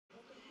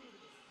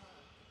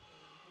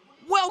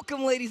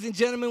Welcome, ladies and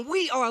gentlemen.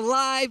 We are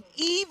live,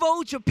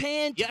 Evo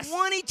Japan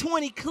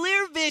 2020,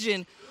 clear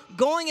vision.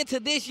 Going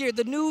into this year,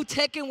 the new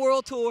Tekken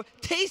World Tour.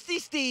 Tasty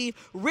Steve,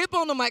 Rip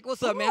on the mic.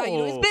 What's up, man? How you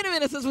doing? It's been a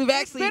minute since we've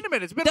actually done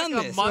this. It's been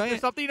like a month or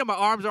something. You know, my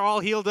arms are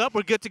all healed up.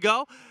 We're good to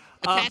go.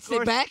 Attached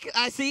it back.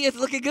 I see it's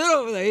looking good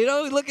over there. You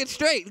know, looking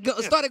straight.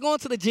 Started going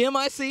to the gym,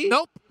 I see.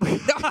 Nope. I'm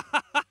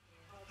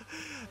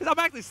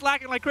actually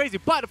slacking like crazy.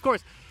 But, of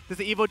course, this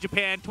is Evo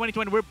Japan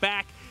 2020. We're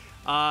back.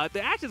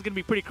 The action is going to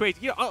be pretty crazy.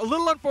 You know, a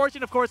little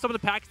unfortunate, of course, some of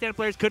the Pakistan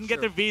players couldn't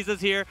get their visas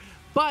here.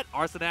 But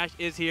Arslan Ash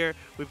is here.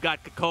 We've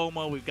got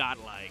Kakoma. We've got,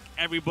 like,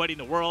 everybody in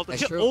the world.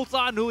 That's true.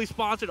 Ulsan, newly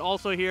sponsored,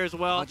 also here as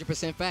well.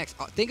 100% facts.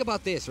 Think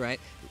about this, right?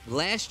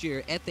 Last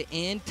year, at the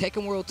end,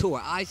 Tekken World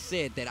Tour, I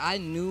said that I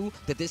knew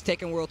that this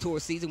Tekken World Tour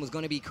season was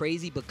going to be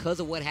crazy because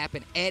of what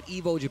happened at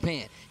Evo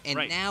Japan.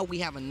 And now we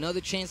have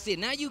another chance to see it.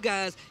 Now you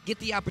guys get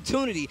the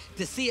opportunity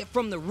to see it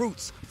from the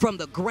roots, from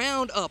the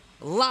ground up,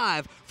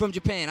 live from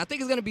Japan. I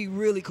think it's going to be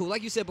really cool.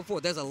 Like you said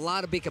before, there's a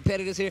lot of big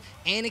competitors here.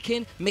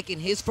 Anakin making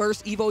his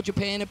first Evo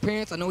Japan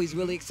appearance. I know he's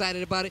really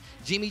excited about it.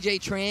 Jimmy J.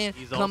 Tran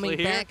coming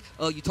back.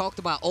 You talked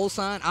about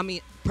Ulsan. I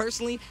mean,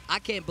 personally, I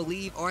can't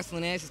believe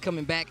Arslan Ash is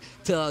coming back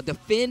to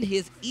defend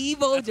his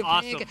Evo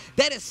Japan. Awesome.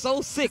 That is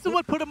so sick. This is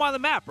what put him on the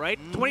map, right?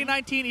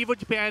 2019 Evo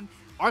Japan,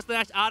 Arslan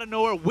Ash out of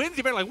nowhere wins the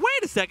event. Like,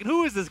 wait a second,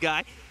 who is this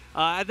guy?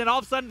 And then all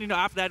of a sudden, you know,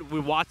 after that, we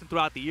watched him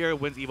throughout the year,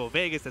 wins Evo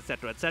Vegas,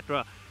 etc.,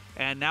 etc.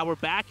 And now we're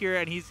back here,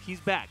 and he's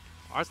back.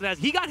 Arslan Ash,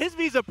 he got his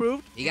visa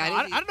approved.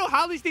 I don't know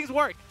how these things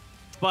work.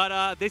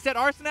 But they said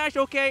Arslan Ash,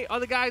 okay.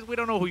 Other guys, we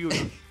don't know who you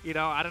are. You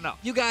know, I don't know.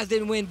 You guys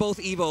didn't win both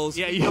Evos.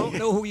 Yeah, you don't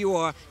know who you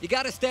are. You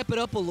got to step it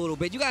up a little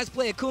bit. You guys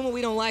play Akuma.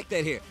 We don't like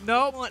that here.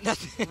 No,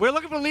 we're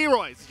looking for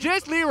Leroy's.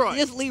 Just Leroy's.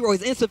 Just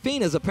Leroy's and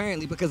Safinas,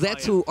 apparently, because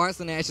that's who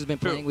Arslan Ash has been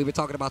playing. We were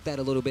talking about that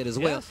a little bit as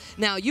well.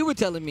 Now, you were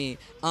telling me,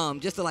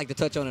 just to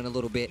touch on it a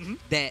little bit,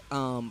 that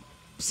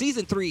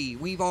Season 3,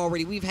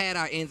 we've had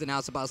our ins and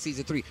outs about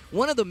Season 3.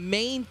 One of the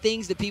main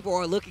things that people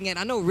are looking at,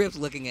 I know Rip's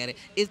looking at it,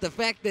 is the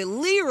fact that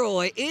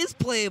Leroy is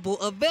playable,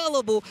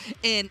 available,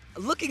 and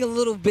looking a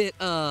little bit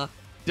dumb?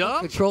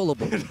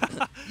 uncontrollable.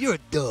 You're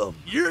dumb.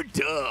 You're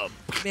dumb.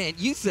 Man,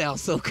 you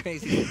sound so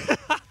crazy.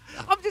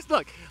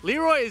 Look,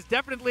 Leroy is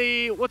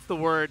definitely, what's the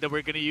word that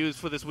we're going to use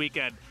for this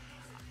weekend?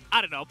 I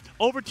don't know,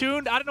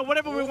 overtuned. I don't know,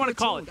 whatever we want to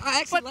call it. I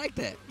actually like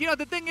that. You know,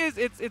 the thing is,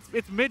 it's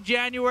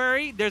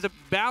mid-January. There's a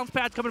balance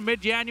patch coming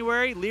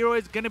mid-January.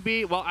 Leroy's going to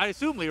be, well, I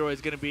assume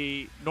Leroy's going to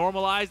be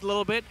normalized a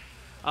little bit.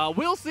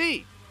 We'll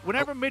see.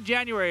 Whenever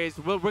mid-January is,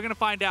 we're going to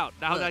find out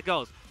how that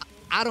goes.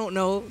 I don't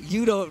know.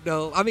 You don't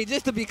know. I mean,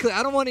 just to be clear,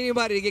 I don't want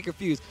anybody to get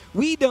confused.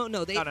 We don't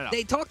know.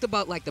 They talked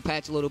about, like, the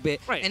patch a little bit.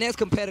 Right. And as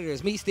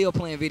competitors, me still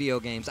playing video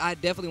games, I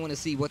definitely want to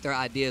see what their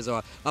ideas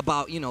are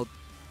about, you know,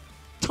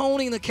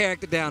 toning the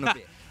character down a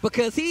bit.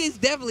 Because he is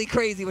definitely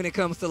crazy when it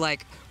comes to,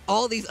 like,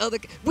 all these other...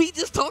 We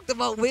just talked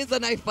about Wednesday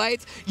night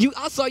fights.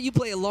 I saw you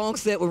play a long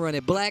set with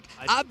Running Black.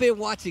 I've been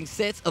watching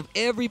sets of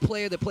every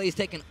player that plays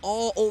Tekken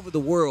all over the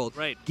world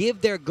give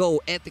their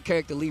go at the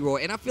character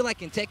Leroy. And I feel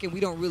like in Tekken,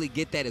 we don't really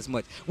get that as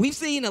much. We've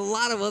seen a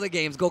lot of other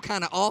games go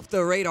kind of off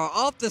the radar,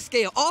 off the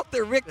scale, off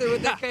the Richter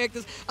with their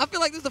characters. I feel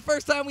like this is the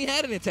first time we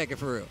had it in Tekken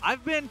for real.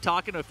 I've been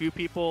talking to a few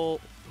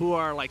people who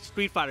are like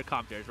Street Fighter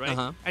commentators,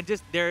 right? And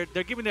just they're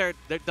giving they're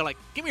like,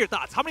 give me your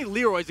thoughts. How many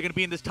Leroys are going to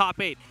be in this top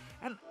 8?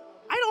 And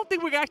I don't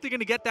think we're actually going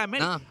to get that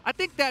many. I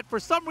think that for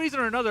some reason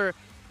or another,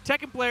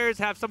 Tekken players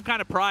have some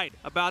kind of pride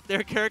about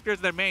their characters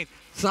and their mains.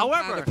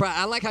 However, kind of pride.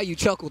 I like how you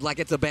chuckled like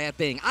it's a bad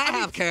thing. I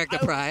have character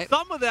pride.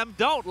 Some of them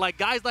don't. Like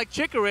guys like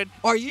Chikarin,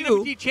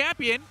 TWT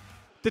champion.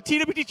 The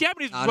TWT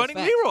champion is running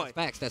Leroy.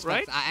 That's facts.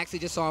 I actually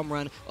just saw him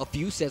run a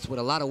few sets with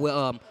a lot of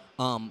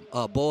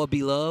Boa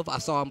Beloved. I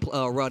saw him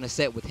run a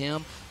set with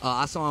him.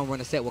 I saw him run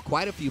a set with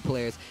quite a few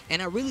players,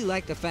 and I really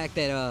like the fact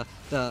that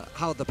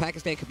how the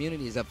Pakistan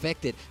community has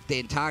affected the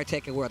entire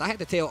Tekken world. I had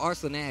to tell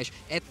Arslan Ash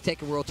at the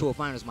Tekken World Tour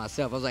Finals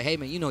myself. I was like, hey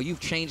man, you know you've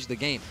changed the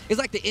game.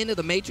 It's like the end of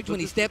the Matrix when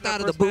he stepped out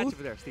of the booth.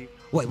 Over there, Steve.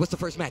 Wait, what's the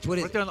first match? What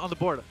is it? Right there on the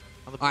board.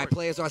 All right,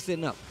 players are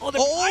sitting up. Oh,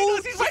 they're behind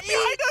us. He's right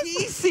behind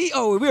us.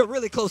 Oh, we're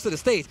really close to the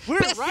stage. We're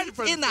Best right in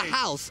front of the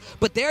house.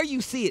 But there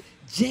you see it.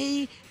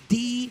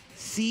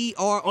 JDCR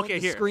on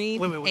the screen.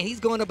 Wait. And he's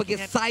going up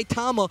against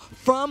Saitama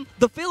from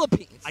the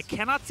Philippines. I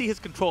cannot see his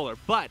controller,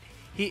 but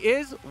he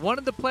is one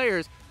of the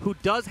players who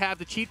does have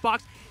the cheat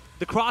box,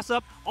 the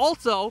cross-up.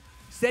 Also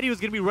said he was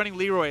going to be running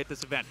Leroy at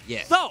this event.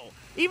 Yes. So,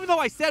 even though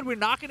I said we're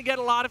not going to get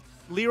a lot of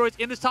Leroys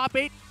in this top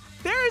 8,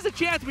 there is a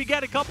chance we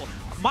get a couple.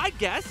 My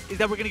guess is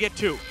that we're going to get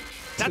 2.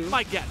 That's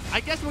my guess. I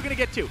guess we're going to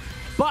get 2.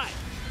 But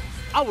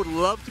I would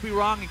love to be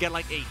wrong and get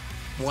like 8.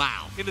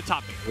 Wow. In the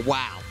top 8.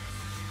 Wow.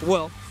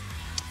 Well,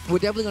 we're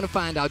definitely going to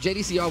find out.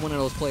 JDCR, one of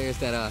those players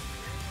that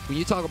when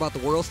you talk about the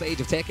world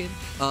stage of Tekken,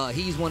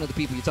 he's one of the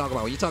people you talk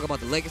about. When you talk about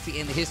the legacy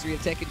and the history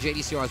of Tekken,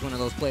 JDCR is one of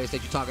those players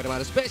that you're talking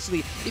about, especially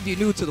if you're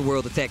new to the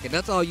world of Tekken.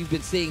 That's all you've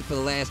been seeing for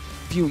the last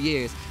few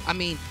years. I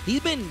mean,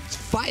 he's been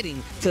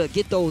fighting to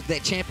get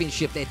that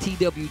championship, that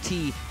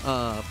TWT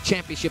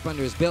championship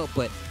under his belt,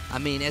 but I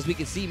mean, as we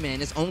can see,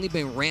 man, it's only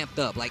been ramped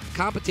up. Like,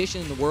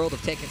 competition in the world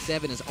of Tekken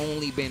 7 has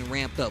only been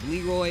ramped up.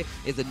 Leroy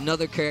is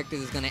another character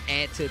that's going to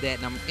add to that,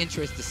 and I'm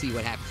interested to see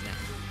what happens now.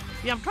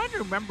 Yeah, I'm trying to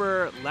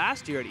remember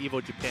last year at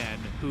EVO Japan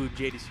who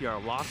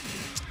JDCR lost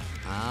to.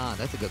 Ah,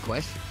 that's a good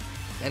question.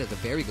 That is a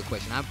very good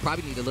question. I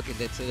probably need to look at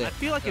that today. I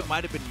feel like it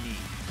might have been me.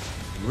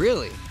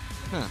 Really?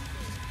 Huh.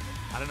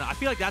 I don't know. I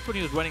feel like that's when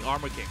he was running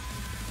Armor King.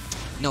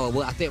 No,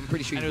 well, I'm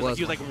pretty sure and he was.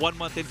 He was like 1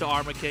 month into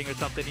Armor King or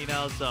something, you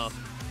know. So,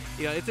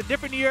 you know, it's a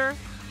different year.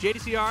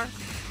 JDCR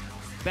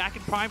back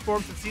in prime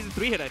form since season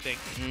 3 hit, I think.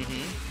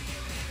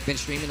 Been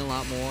streaming a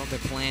lot more. Been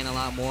playing a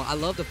lot more. I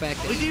love the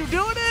fact that is he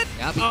doing it?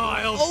 Yeah,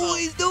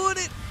 he's doing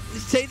it.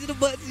 He's changing the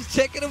buttons. He's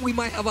checking them. We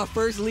might have our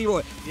first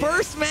Leroy. Yeah.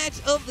 First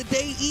match of the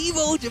day,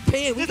 EVO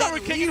Japan. Is this how we're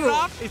kicking it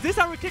off? Is this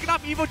how we're kicking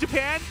off EVO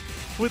Japan?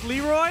 With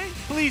Leroy?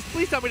 Please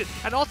tell me this.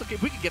 And also,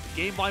 if we could get the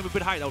game volume a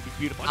bit higher, that would be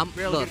beautiful.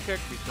 Look,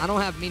 I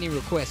don't have many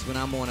requests when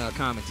I'm on a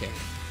commentary.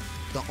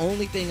 The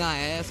only thing I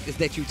ask is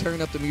that you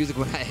turn up the music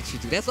when I ask you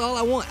to. That's all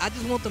I want. I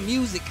just want the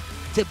music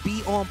to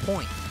be on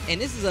point. And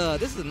this is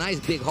a nice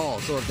big hall.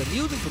 So if the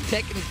music from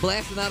Tekken is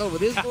blasting out over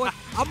this board,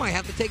 I might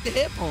have to take the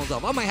headphones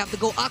off. I might have to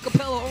go a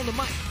cappella on the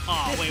mic.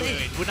 Oh, wait.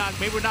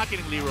 Maybe we're not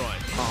getting Leroy.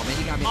 Oh, man,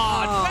 you got me.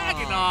 Oh,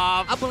 dragging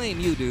off. I blame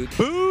you, dude.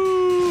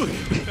 Boo!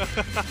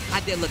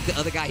 I did look the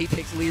other guy. He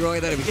picks Leroy.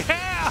 That'd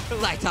be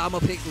like Tama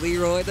picks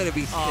Leroy. That'd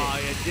be sick. Oh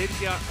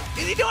yeah,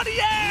 is he doing it?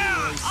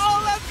 Yeah!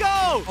 Oh, let's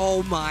go!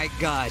 Oh my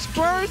gosh!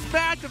 First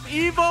match of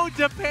EVO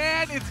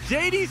Japan. It's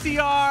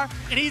JDCR,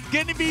 and he's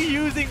going to be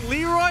using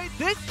Leroy.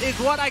 This is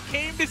what I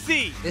came to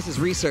see. This is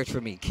research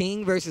for me.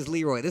 King versus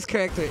Leroy. This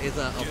character is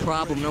a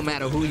problem no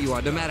matter who you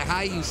are, no matter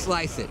how you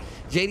slice it.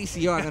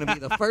 JDCR are going to be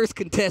the first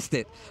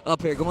contestant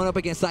up here going up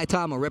against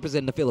Saitama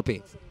representing the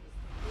Philippines.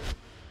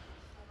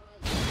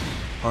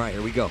 All right,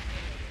 here we go.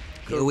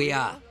 Here we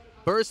are.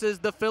 Versus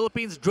the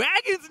Philippines.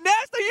 Dragon's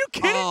Nest? Are you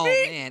kidding me? Oh,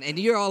 man. And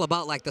you're all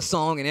about, like, the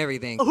song and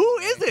everything. Who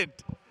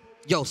isn't?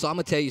 Yo, so I'm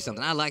going to tell you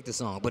something. I like the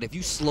song, but if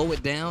you slow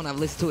it down, I've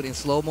listened to it in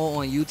slow-mo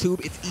on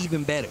YouTube, it's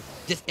even better.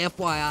 Just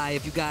FYI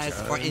if you guys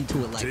are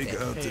into it like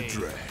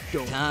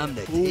that. Time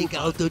to take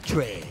out the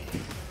trash.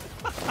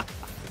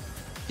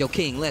 Yo,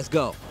 King, let's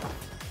go.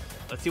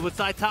 Let's see what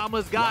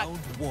Saitama's got. Round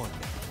 1.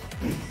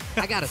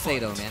 I got to say,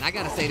 though, man, I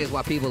got to say this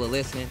while people are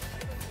listening.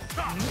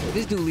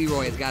 This dude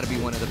Leroy has got to be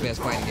one of the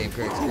best fighting game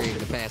characters created in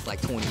the past,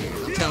 like, 20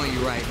 years. I'm telling you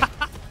right now.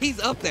 He's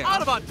up there.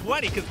 Not about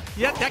 20, because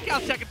that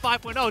counts Tekken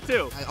 5.0,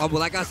 too.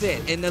 Well, like I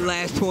said, in the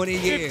last 20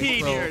 years,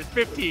 15 years,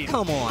 15.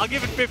 Come on. I'll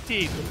give it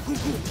 15.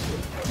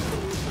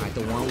 All right,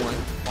 the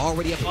 1-1.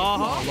 Already up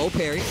low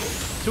parry.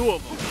 2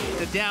 of them.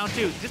 The down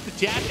 2. Just the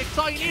jab kick. That's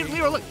all you need,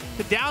 Leroy. Look,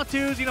 the down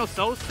 2s, you know,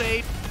 so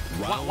safe.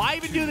 Why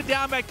even do the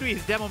down back 3?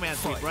 His demo man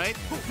sweep, right?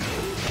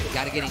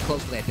 Got to get in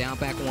close to that down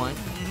back 1,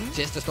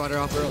 just to start it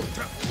off early.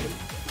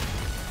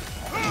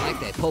 I like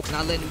that. Poke's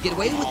not letting him get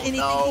away with anything.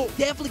 No.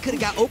 He definitely could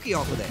have got Oki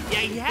off of that. Yeah,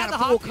 he had got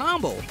the full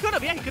combo. He could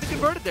have, yeah, he could have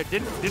converted there.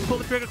 Didn't pull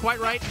the trigger quite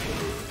right.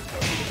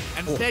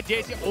 And instead,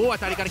 JC, I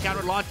thought he got a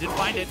counter launch. Didn't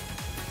find it.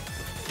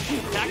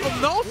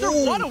 Tackle, no, sir.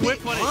 What a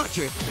whip punish.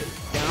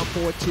 Down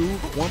 4-2,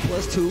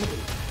 1+2.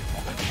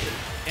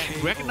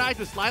 And recognized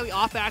with slightly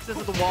off axis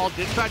of the wall.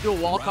 Didn't try to do a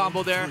wall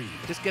combo there.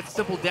 Just gets a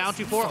simple down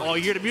 2-4. Oh,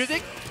 you hear the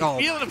music? Oh.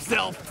 Feeling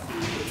himself.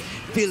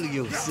 Feel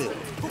yourself.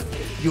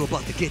 You're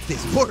about to get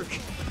this work.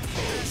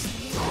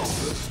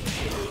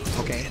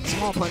 Okay,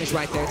 small punish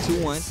right there,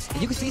 2-1.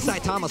 And you can see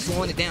Saitama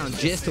slowing it down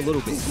just a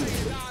little bit.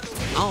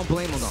 I don't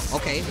blame him though.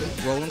 Okay,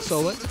 rolling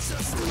Soa.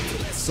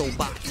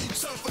 Sobat.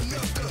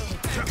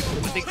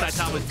 I think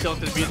Saitama's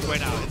tilting to the music right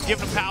now. It's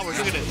giving him power.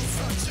 Look at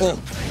this. Oh,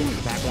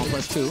 back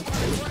 1+2.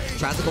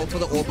 Tries to go for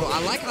the orbital.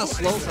 I like how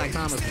slow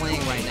Saitama's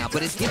playing right now,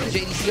 but it's giving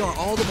JDCR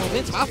all the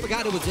momentum. I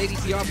forgot it was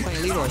JDCR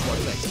playing Leroy for a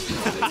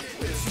second.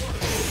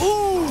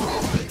 Ooh!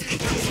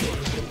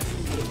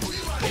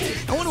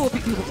 I wonder what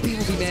people be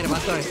mad if I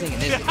started singing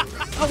this.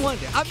 I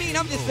wonder. I mean,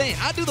 I'm just saying.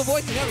 I do the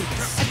voice and everything.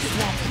 I just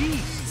want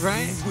peace,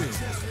 right?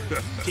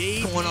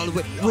 Going all the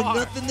way with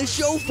nothing to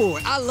show for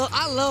it. I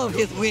love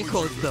his win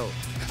quotes though.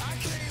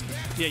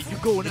 Yeah, you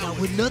going out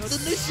with nothing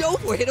to show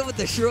for it. Hit him with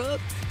the shrug.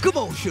 Come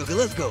on, Sugar,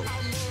 let's go.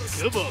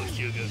 Come on,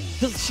 Sugar.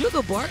 Does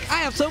Sugar bark? I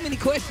have so many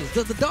questions.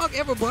 Does the dog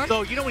ever bark?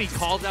 So you know when he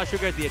calls out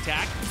Sugar as the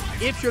attack?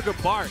 If Sugar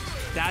barks,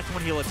 that's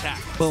when he'll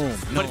attack. Boom.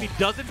 But if he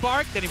doesn't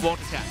bark, then he won't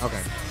attack.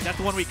 Okay. That's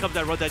the one where he comes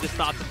out, runs that just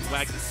stops and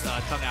wags his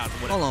tongue out.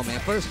 Hold on, man.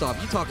 First off,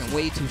 you're talking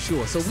way too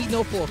short. So we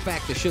know for a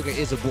fact that Sugar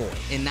is a boy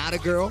and not a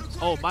girl.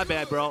 Oh, my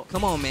bad, bro.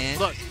 Come on, man.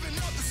 Look.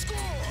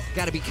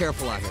 Got to be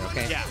careful out here,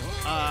 okay? Yeah.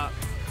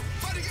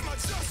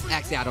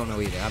 Actually, I don't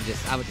know either.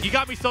 You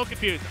got me so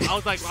confused. I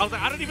was like,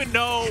 I don't even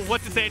know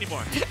what to say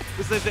anymore.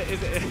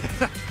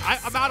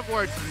 I'm out of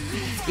words.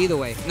 Either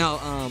way,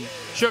 no.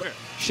 Sugar.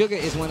 Sugar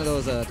is one of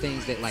those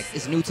things that like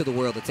is new to the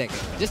world of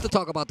Tekken. Just to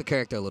talk about the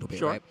character a little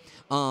bit, right?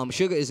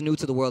 Sugar is new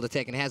to the world of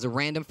Tekken. It has a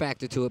random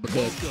factor to it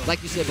because,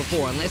 like you said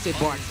before, unless it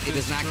barks, it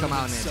does not come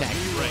out and attack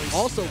you. Right.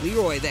 Also,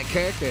 Leroy, that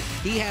character,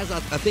 he has a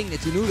thing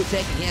that's new to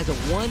Tekken. He has a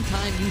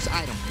one-time use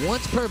item,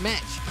 once per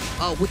match,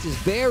 which is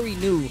very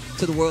new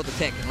to the world of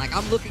Tekken. Like,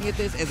 I'm looking at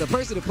this as a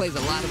person who plays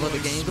a lot of other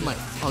games. I'm like,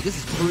 oh, this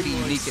is pretty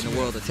unique in the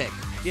world of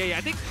Tekken. Yeah,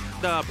 I think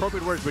the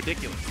appropriate word is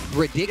ridiculous.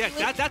 Ridiculous?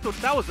 Yeah, that's what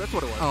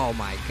it was. Oh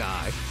my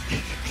gosh.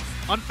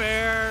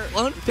 Unfair.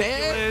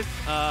 Unfair.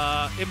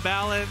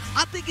 Imbalanced.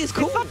 I think it's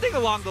cool. It's something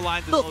along the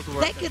lines of Look, those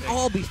words. that can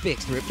all be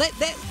fixed, Rip.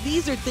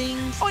 These are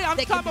things. Oh yeah, I'm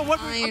talking about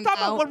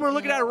what we're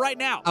looking at right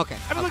now. Okay.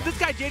 I mean, look, this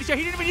guy JDCR,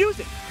 he didn't even use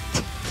it.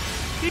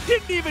 He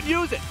didn't even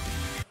use it.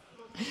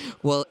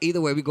 Well,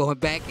 either way, we're going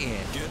back in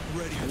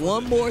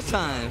one more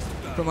time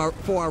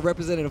for our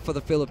representative for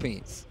the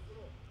Philippines,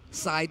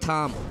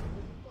 Saitama.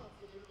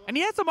 And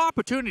he had some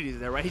opportunities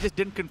there, right? He just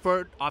didn't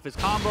convert off his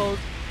combos.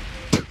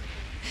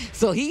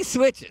 So he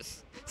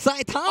switches.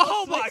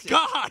 Saitama my switches.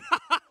 God!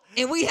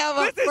 And we have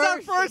a This is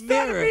our first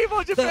set of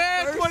Evo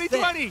Japan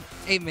 2020.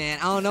 Hey, man,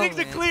 I don't know, Things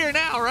are clear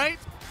now, right?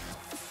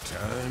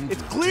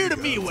 It's clear to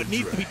me what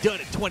needs to be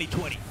done in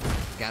 2020.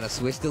 Gotta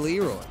switch to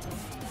Leroy.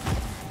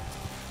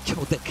 Yo,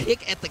 the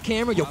kick at the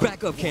camera. Yo,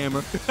 back up,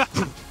 camera.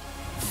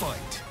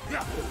 Fight.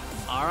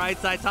 All right,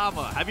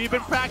 Saitama, have you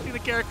been practicing the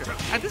character?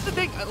 And this is the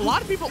thing, a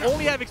lot of people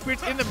only have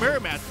experience in the mirror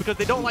match because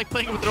they don't like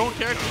playing with their own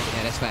character.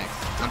 Yeah, that's facts.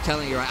 I'm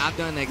telling you, right, I've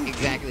done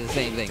exactly the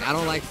same thing. I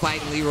don't like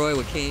fighting Leroy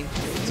with King,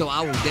 so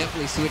I will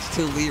definitely switch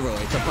to Leroy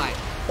to fight.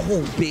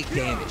 Oh, big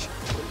damage.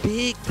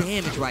 Big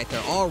damage right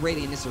there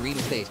already in this arena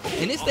stage.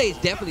 And this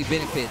stage definitely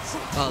benefits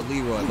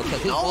Leroy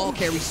because his ball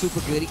carries super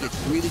good. He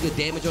gets really good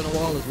damage on the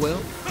wall as well.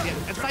 Yeah,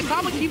 and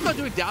Saitama keeps on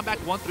doing down back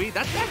 1-3.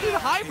 That's actually the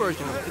high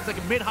version. It's like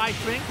a mid-high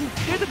string.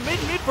 There's a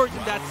mid-mid version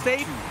that's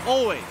safe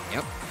always.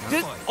 Yep.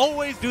 Just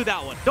always do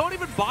that one. Don't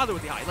even bother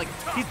with the high. Like,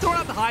 he's throwing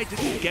out the high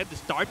just to get the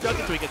start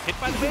junket so he gets hit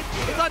by the mid.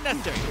 It's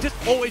unnecessary. Just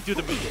always do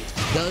the mid.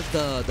 Does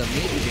the mid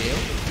fail?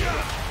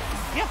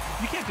 Yeah,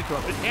 you can't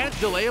interrupt it. And it's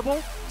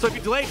delayable. So if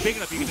you delay it big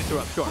enough, you can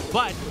interrupt, sure.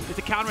 But it's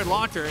a counter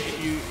launcher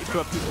if you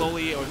interrupt too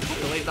slowly or if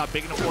the delay's not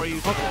big enough for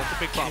you. So it's a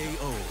big problem.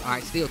 All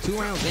right, still 2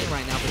 rounds in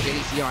right now for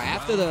JDCR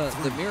after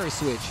the mirror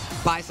switch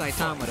by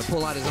Saitama to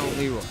pull out his own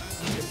Leroy.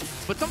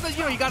 But sometimes,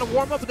 you got to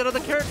warm up with that other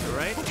character,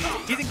 right?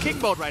 He's in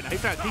king mode right now. He's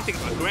thinking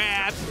about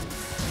grabs.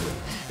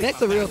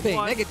 That's a real thing.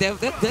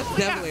 That's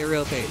definitely a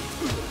real thing.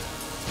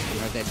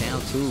 Write that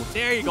down, too.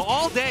 There you go.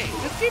 All day.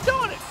 Just keep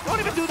doing it. Don't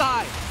even do the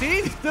high.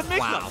 See? The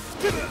mix-up.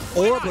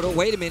 Wow. But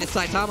wait a minute.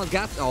 Saitama's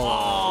got...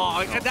 Oh,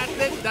 and that's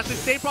it. That's the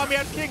same problem he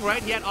had with King,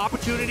 right? He had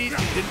opportunities.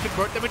 He didn't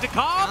convert them into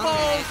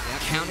combos.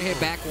 Counter hit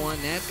back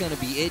one. That's going to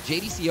be it.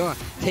 JDCR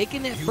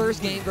taking that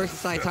first game versus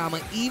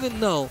Saitama, even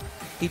though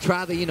he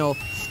tried to,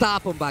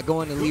 stop him by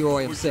going to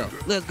Leroy himself.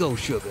 Let's go,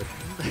 Sugar.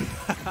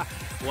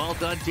 Well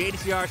done,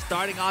 JDCR,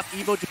 starting off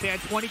Evo Japan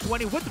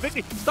 2020 with the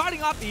victory.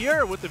 Starting off the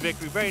year with the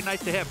victory. Very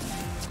nice to him.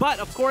 But,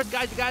 of course,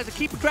 guys, you guys are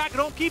keeping track at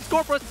home. Keep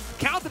score for us.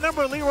 Count the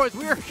number of Leroys.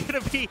 We are going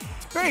to be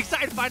very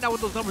excited to find out what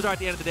those numbers are at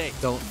the end of the day.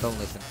 Don't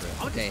listen to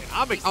him. Okay.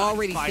 I'm excited. He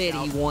already said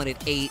he wanted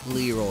 8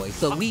 Leroys.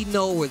 So we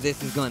know where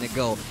this is going to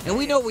go. And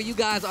we know where you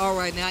guys are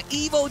right now.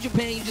 Evo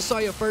Japan, you just saw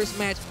your first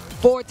match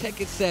for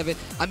Tekken 7.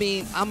 I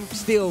mean, I'm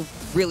still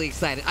really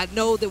excited. I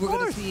know that we're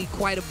going to see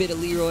quite a bit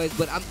of Leroys,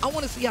 but I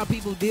want to see how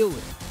people deal with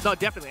it. No,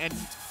 definitely. And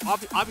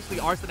obviously,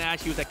 Arslan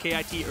Ash, he was at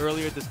KIT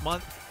earlier this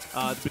month.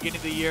 The beginning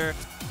of the year,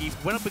 he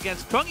went up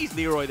against Trungy's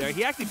Leroy there.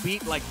 He actually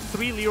beat like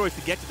 3 Leroys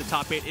to get to the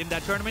top 8 in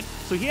that tournament.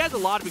 So he has a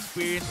lot of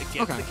experience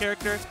against the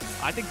character.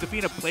 I think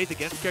Zafina plays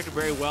against the character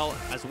very well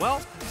as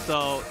well.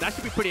 So that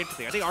should be pretty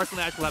interesting. I think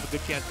Arslan Ash will have a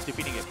good chance of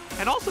defeating it.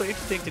 And also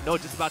interesting to know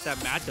just about that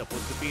matchup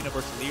with Zafina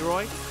versus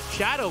Leroy.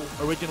 Shadow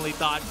originally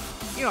thought,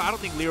 I don't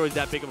think Leroy's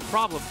that big of a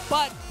problem,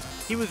 but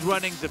he was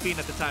running Zafina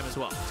at the time as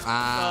well.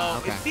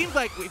 So it seems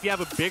like if you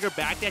have a bigger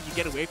backdash, you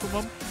get away from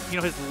him,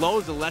 his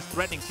lows are less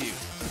threatening to you.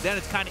 So then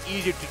it's kind of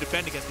easier to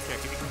defend against the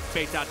character. You can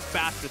face out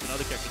faster than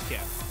other characters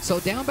can. So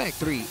down back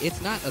 3,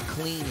 it's not a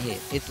clean hit.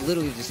 It's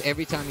literally just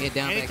every time you hit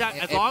down back.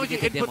 As long as you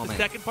input the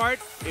second part,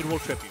 it will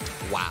trip you.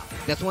 Wow.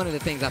 That's one of the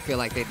things I feel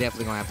like they're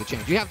definitely going to have to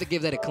change. You have to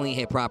give that a clean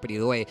hit property.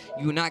 The way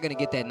you're not going to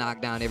get that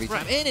knockdown every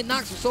time. And it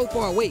knocks you so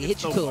far away. It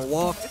hits you to the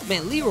wall.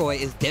 Man, Leroy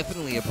is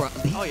definitely a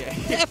problem. Oh, yeah.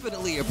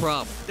 Definitely a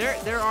problem.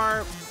 There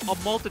are a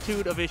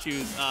multitude of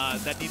issues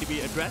that need to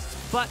be addressed,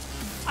 but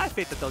I have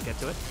faith that they'll get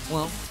to it.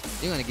 Well,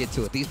 they're going to get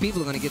to it. These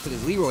people are going to get to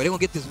this Leroy. They're going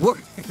to get this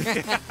work.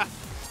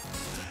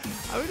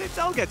 I mean,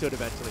 they'll get to it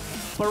eventually.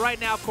 But right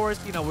now, of course,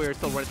 we're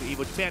still running through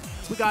Evo Japan.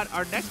 We got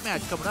our next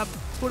match coming up.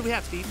 Who do we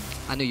have, Steve?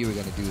 I knew you were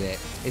going to do that.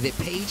 Is it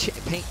Pai-chan?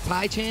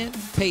 Pai-chan.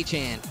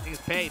 I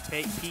think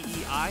it's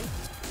P-E-I.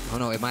 Oh,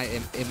 no, it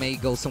may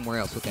go somewhere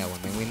else with that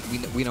one,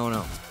 man. We don't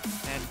know.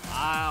 And,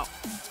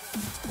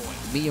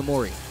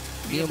 Miyamori.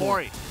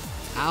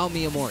 Ao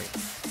Miyamori.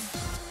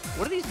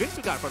 What are these drinks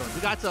we got in front of us?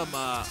 We got some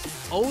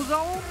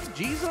Ozone?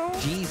 G-Zone?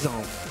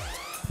 G-Zone.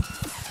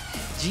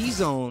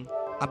 G-Zone,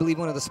 I believe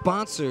one of the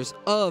sponsors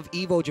of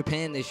Evo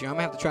Japan this year. I'm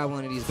going to have to try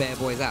one of these bad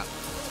boys out.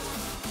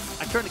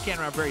 turn the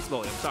camera around very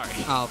slowly. I'm sorry.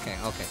 Oh, okay,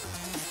 okay.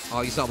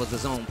 All you saw was the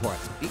zone part.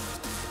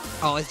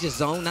 Oh, it's just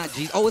zone, not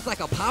G. Oh, it's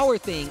like a power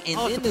thing.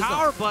 And it's a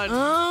power button.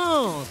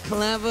 Oh,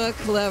 clever,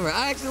 clever.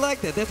 I actually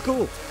like that. That's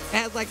cool. It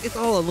has like, it's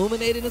all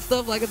illuminated and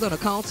stuff like it's on a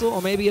console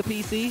or maybe a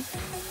PC.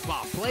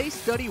 Wow, play,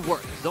 study,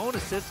 work. Zone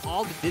assists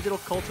all the digital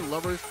culture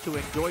lovers to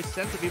enjoy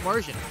sense of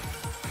immersion.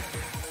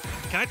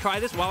 Can I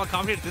try this while I'm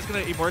commentating? Is this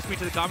going to immerse me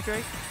to the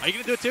commentary? Are you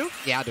going to do it too?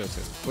 Yeah, I'll do it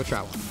too. We'll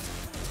try one.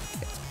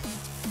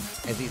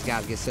 As these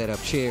guys get set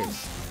up,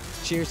 cheers.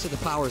 Cheers to the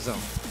power zone.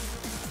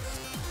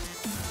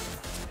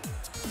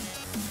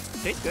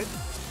 Tastes good.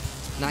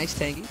 Nice,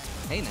 tangy.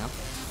 Hey, now.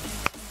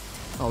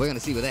 Oh, we're going to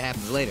see what that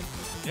happens later.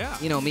 Yeah.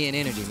 You know, me and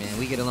Energy, man,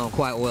 we get along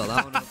quite well.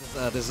 I don't know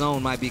if the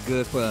zone might be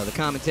good for the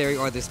commentary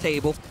or this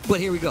table, but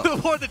here we go.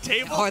 Or the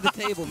table? Or the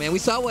table, man. We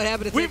saw what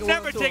happened at We've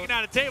never taken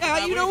out a table.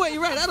 Yeah, you know what?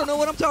 You're right. I don't know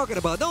what I'm talking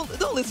about.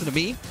 Don't listen to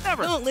me.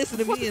 Never. Don't listen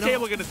to me. What's the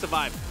table going to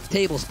survive?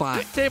 Table's fine.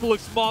 This table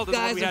looks smaller than the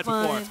one we had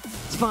before.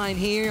 It's fine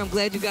here. I'm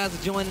glad you guys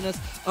are joining us.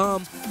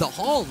 The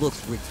hall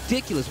looks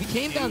ridiculous. We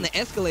came down the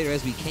escalator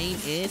as we came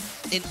in,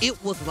 and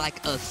it was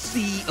like a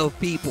sea of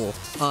people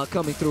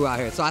coming through out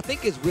here. So I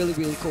think it's really,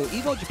 really cool.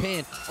 Evo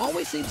Japan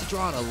always seems to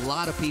draw out a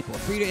lot of people.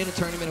 Free to enter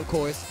tournament, of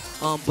course.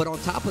 But on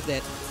top of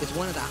that, it's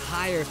one of the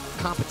higher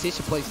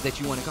competition places that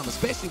you want to come,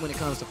 especially when it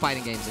comes to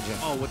fighting games in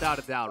general. Oh, without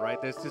a doubt, right?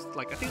 There's just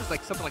like, I think it's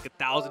like something like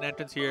 1,000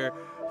 entrants here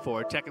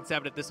for Tekken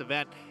 7 at this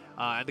event.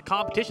 And the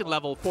competition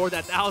level for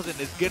that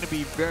 1,000 is going to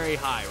be very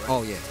high, right?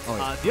 Oh, yeah. Oh,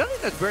 yeah. The other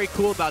thing that's very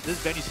cool about this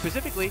venue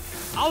specifically,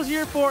 I was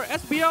here for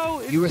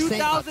SBO in 2009. You were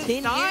saying about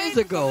 10 years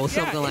ago or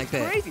something like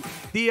that. Crazy.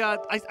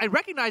 I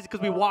recognized it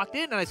because we walked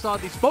in and I saw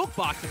these smoke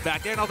boxes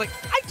back there, and I was like,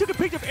 I took a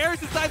picture of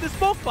Aris inside this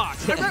smoke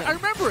box. I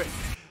remember it.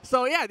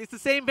 So, yeah, it's the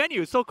same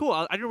venue. It's so cool.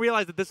 I didn't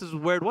realize that this is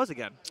where it was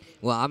again.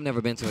 Well, I've never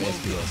been to an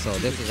SBO, so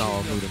this is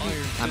all new to me.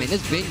 I mean,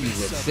 this venue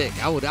looks sick.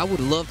 I would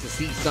love to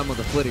see some of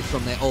the footage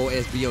from that old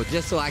SBO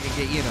just so I can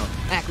get, you know,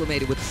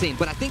 acclimated with the scene.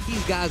 But I think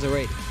these guys are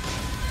ready.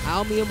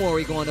 Ao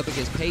Miyamori going up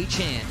against Pei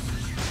Chan.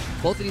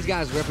 Both of these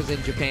guys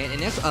represent Japan,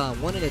 and that's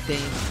one of the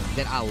things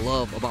that I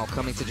love about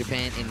coming to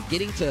Japan and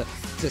getting to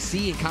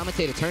see and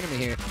commentate a tournament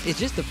here. It's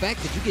just the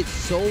fact that you get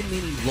so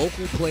many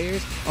local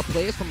players or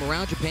players from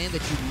around Japan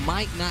that you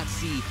might not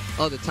see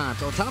other times.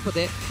 So on top of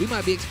that, we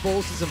might be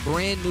exposed to some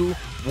brand new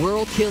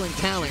world-killing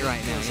talent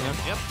right now. You know?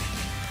 Yep.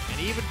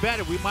 And even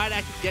better, we might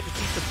actually get to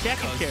see some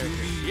Tekken characters.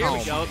 Here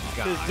we go.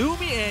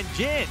 Kazumi and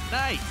Jin.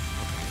 Nice.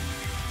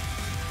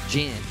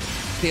 Jin.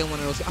 Still one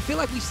of those. I feel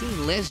like we've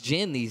seen less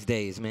Jin these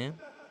days, man.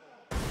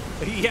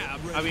 Yeah,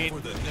 I mean,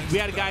 we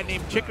had a guy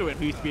named Chikarin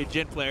who used to be a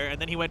Jin player,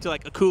 and then he went to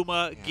like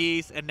Akuma,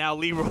 Geese, and now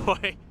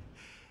Leroy.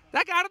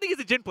 That guy, I don't think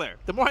he's a Jin player.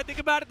 The more I think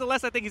about it, the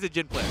less I think he's a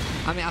Jin player.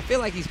 I mean, I feel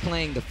like he's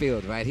playing the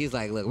field, right? He's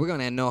like, look, we're going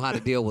to know how to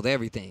deal with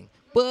everything.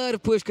 But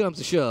if push comes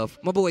to shove,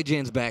 my boy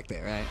Jin's back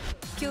there, right?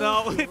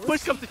 No, if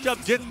push comes to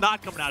shove, Jin's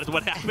not coming out is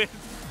what happened.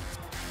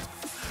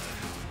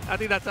 I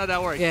think that's how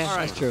that works. Yeah, all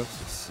right. That's true.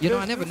 You know,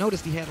 I never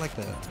noticed he had like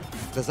the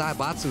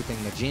Zaibatsu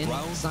thing, the Jin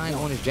sign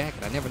on his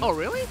jacket. I never noticed. Oh,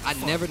 really? I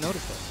never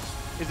noticed that.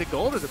 Is it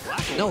gold or is it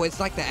black? No, it's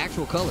like the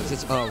actual colors.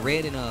 It's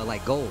red and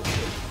like gold.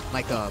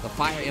 Like the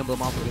fire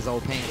emblem off of his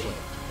old pamphlet.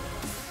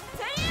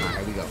 All right,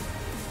 here we go.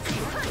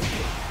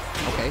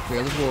 Okay,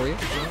 Fearless Warrior.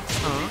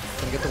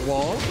 Gonna get the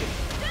wall.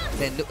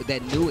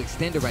 That new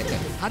extender right there.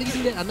 How do you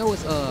do that? I know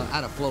it's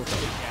out of flow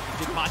though. Yeah,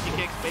 just Machi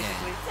kicks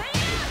basically. Yeah.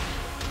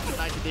 A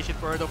nice addition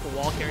for her though for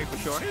wall carry for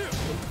sure. I'm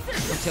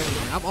telling you,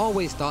 man, I've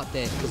always thought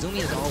that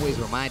Kazumi has always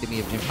reminded me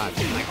of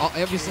Jinpachi. Like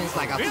ever since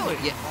like really?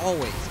 Yeah,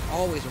 always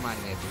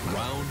reminded me of Jinpachi.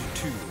 Round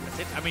 2. That's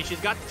it. I mean,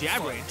 she's got the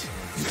jab range.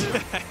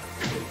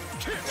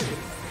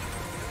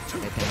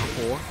 That down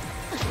 4.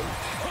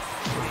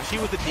 She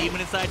was the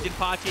demon inside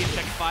Jinpachi in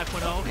Tekken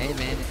 5.0. Hey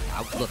man,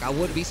 look, I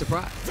wouldn't be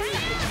surprised.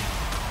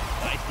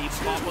 Nice deep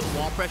spot with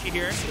wall pressure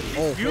here.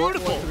 Oh,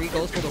 beautiful. 4-4-3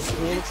 goes for the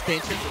full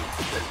extension.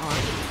 All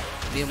right.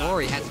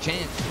 Miyamori has a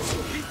chance.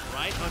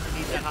 Right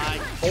underneath that high.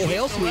 Oh,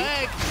 hell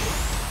sweet.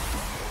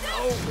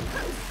 No.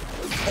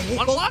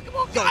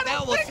 Unblockable. Yo,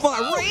 that was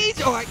smart.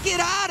 Rage art, get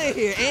out of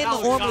here. And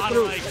the armor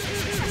through.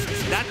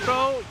 That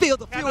throw. Feel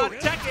the fury.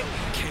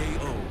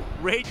 KO.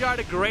 Rage art,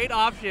 a great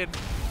option.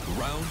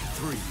 Round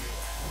 3.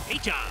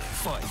 H-on.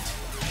 Fight.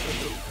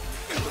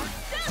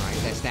 All right,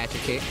 that stature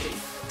kick.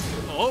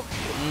 Oh.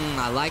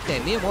 I like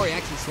that. Miyamori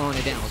actually slowing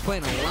it down. Was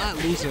playing a lot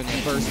looser in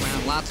that first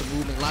round. Lots of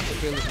movement, lots of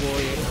Fearless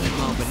Warrior.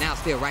 But now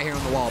still right here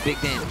on the wall. Big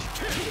damage.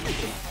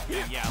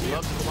 Yeah,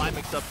 love the fly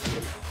mix-up.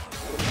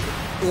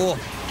 Oh,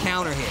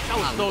 counter hit. That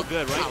was so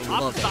good, right?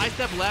 Up side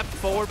step left,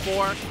 forward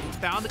 4.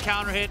 Found the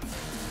counter hit.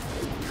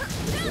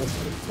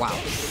 Wow.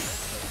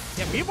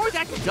 Yeah, Miyamori's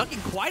actually ducking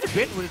quite a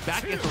bit with his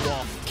back against the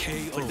wall.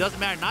 KO. But it doesn't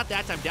matter. Not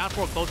that time. Down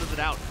 4 closes it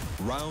out.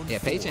 Round Yeah,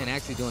 Pei Chan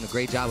actually doing a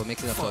great job of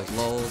mixing up those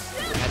lows.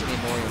 Has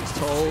Miyamori on his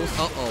toes.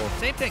 Uh-oh.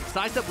 Same thing.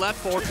 Side step left,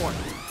 forward 4. Okay,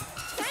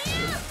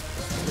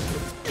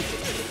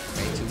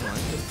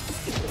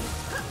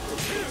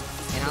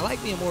 2-1. And I like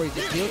Miyamori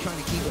just still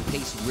trying to keep the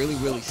pace really,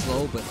 really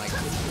slow, but like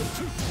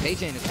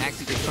Peijan is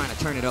actually just trying to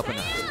turn it up a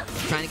notch.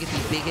 Trying to get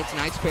these big hits.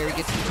 Nice parry,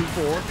 gets the 2-4.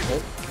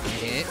 Oh,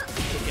 hit.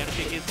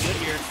 Genetic is good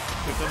here.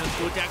 Here comes the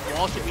screw attack.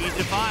 Wall should be easy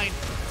to find.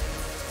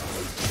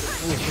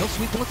 Ooh, no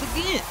sweep once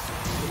again.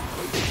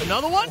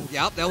 Another one? Oh,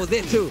 yep, that was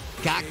it too.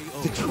 Got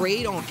the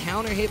trade on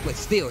counter hit, but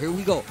still, here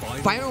we go.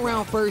 Final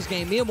round first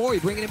game.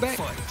 Miyamori bringing it back.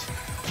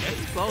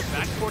 Getting close.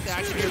 Back and forth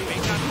action here.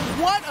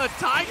 What a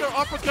Tiger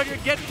uppercut here.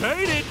 Get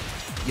painted.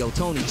 Yo,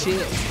 Tony,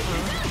 chill.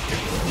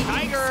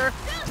 Tiger.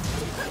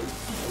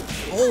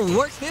 Oh,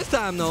 works this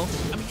time though.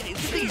 I mean,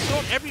 he's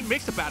throwing every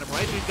mix-up at him,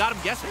 right? So he's got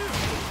him guessing.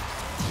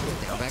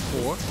 Down back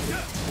 4.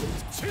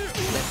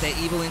 Let that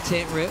evil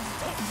intent rip.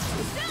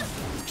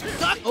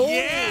 Duck, oh,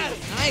 yeah!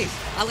 Nice.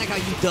 I like how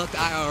you ducked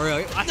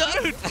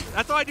IRL. Dude,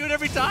 that's how I do it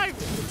every time.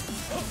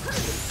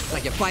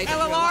 Like you're fighting.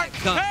 LLR,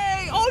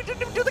 K! Oh, he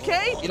didn't even do the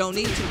K? You don't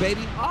need to,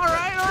 baby. All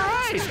right, all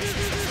right.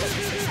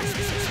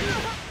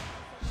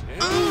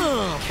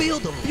 Feel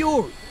the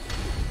fury.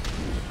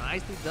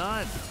 Nicely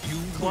done.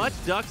 Clutch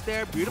ducks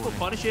there, beautiful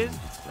punishes.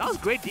 That was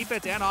great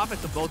defense and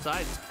offense on both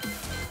sides.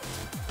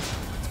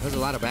 There's a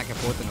lot of back and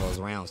forth in those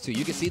rounds, too.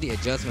 You can see the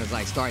adjustments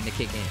like starting to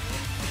kick in.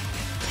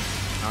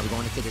 Now we're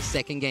going into the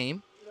second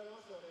game.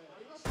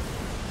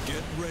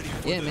 Get ready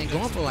for yeah, man,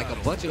 going for like a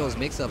bunch of those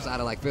mix-ups out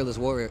of like Fearless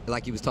Warrior,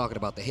 like he was talking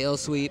about. The hell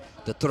sweep,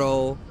 the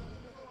throw.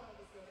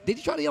 Did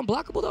you try the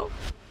unblockable, though?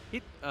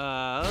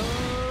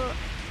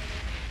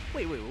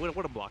 Wait,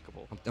 what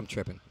unblockable? I'm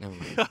tripping. Never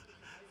mind.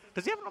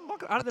 Does he have an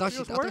unblockable out of the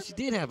Fearless Warrior? I thought she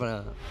did have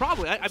a...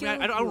 Probably. I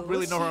don't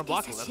really know her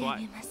unblockable, that's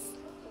why.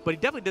 But he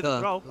definitely did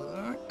the throw.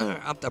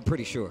 I'm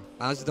pretty sure.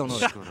 I just don't know.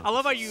 I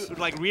love how you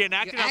like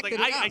reenacted it. I was like,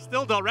 I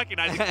still don't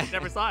recognize it. I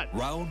never saw it.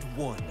 Round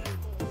 1.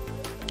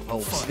 Oh,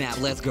 snap.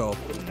 Let's go.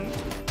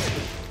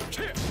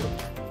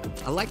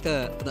 I like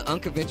the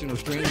unconventional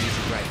string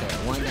usage right there.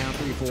 1 down,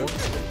 3, 4.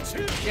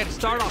 Yeah, to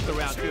start off the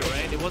round too,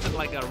 right? It wasn't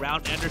like a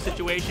round ender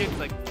situation. It's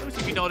like, let me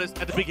see if you noticed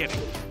at the beginning.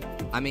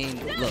 I mean,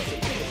 look,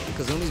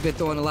 Kazumi's been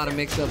throwing a lot of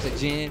mix-ups at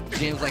Jin.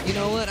 Jin's like, you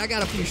know what? I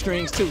got a few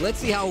strings too. Let's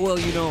see how well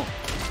you know.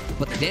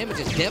 But the damage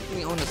is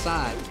definitely on the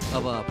side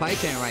of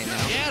Peijan right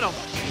now. Get him.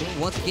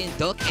 Once again,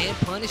 duck and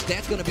punish.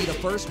 That's going to be the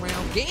first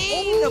round. Game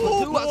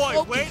oh, number 2.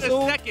 Boy, wait a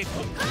second.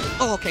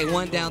 Oh, okay,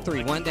 1 down,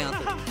 3. 1 down,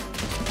 3.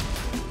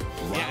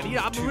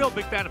 Yeah, I'm a real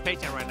big fan of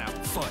Peijan right now.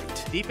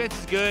 Fight. Defense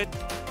is good.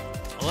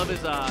 I love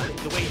his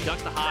the way he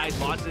ducks the highs,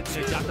 launches it,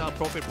 he's got the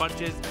appropriate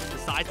punches. The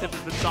side step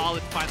has been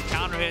solid. Find the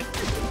counter hit.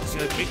 You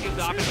know, making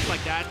the offense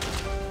like that.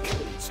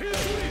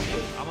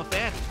 I'm a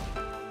fan.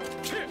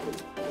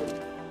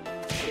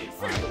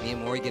 All right,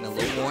 Miyamori getting a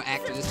little more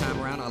active this time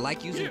around. I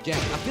like using jab.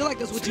 I feel like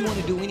that's what you want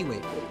to do anyway.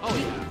 Oh,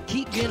 yeah.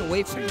 Keep Jin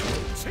away from you.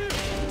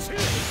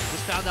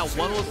 Just found that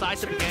one little side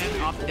step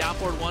again, off the down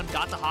forward 1,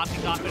 got the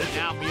hopping off it, and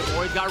now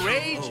Miyamori's got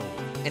rage.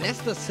 And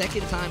that's the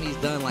second time he's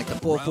done like the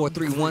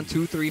 4-4-3,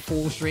 1-2-3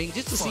 full string,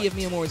 just to see if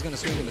Miyamori's going to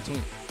swing in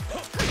between.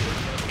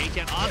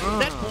 Peijan on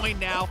the set point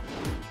now.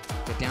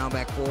 The down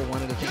back 4,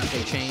 one of the things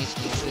they changed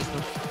in the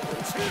system.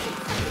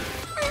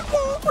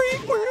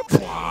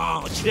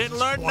 Didn't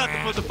learn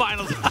nothing from the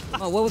finals.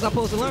 Oh, what was I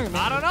supposed to learn,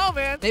 man? I don't know,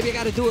 man. Maybe I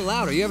got to do it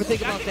louder. You ever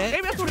think about that?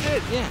 Maybe that's what it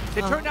is. Yeah.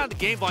 They turned down the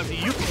game volume so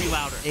you can be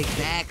louder.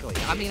 Exactly.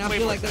 I mean, I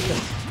feel like that's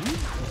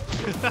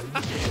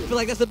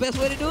the best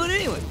way to do it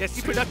anyway. Yeah,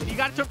 see, production. You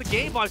got to turn up the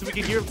game volume so we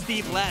can hear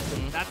Steve less.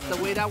 That's the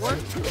way that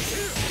works.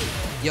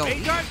 Yo,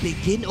 he's been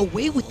getting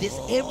away with this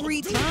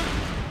every time.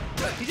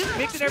 He's just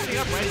mixing everything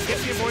up, right? He's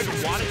getting the avoid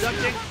the water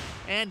ducting,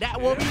 and that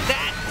will be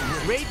that.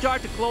 Great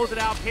dart to close it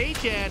out.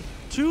 Peijan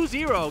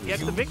 2-0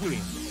 gets the victory.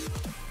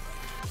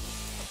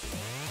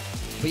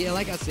 But yeah,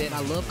 like I said, I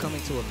love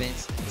coming to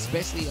events,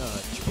 especially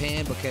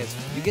Japan, because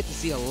you get to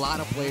see a lot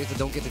of players that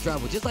don't get to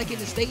travel. Just like in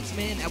the States,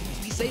 man,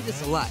 we say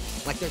this a lot.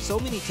 Like, there's so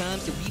many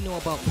times that we know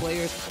about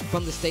players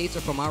from the States or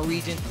from our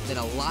region that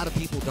a lot of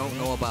people don't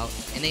know about,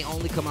 and they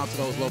only come out to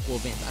those local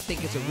events. I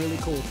think it's a really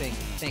cool thing.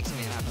 Thanks,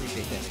 man. I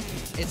appreciate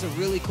that. It's a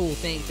really cool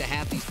thing to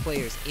have these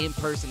players in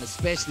person,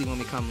 especially when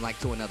we come, like,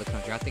 to another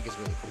country. I think it's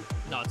really cool.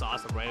 No, it's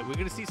awesome, right? We're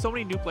going to see so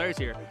many new players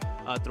here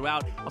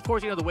throughout. Of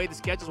course, you know, the way the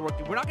schedule's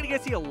working, we're not going to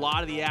get to see a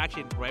lot of the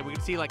action, right? We're going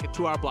to see like a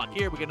 2-hour block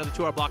here. We get another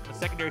 2-hour block in the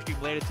secondary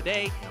stream later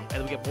today. And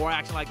then we get more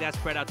action like that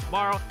spread out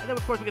tomorrow. And then,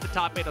 of course, we get the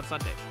top 8 on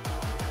Sunday.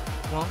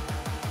 Well,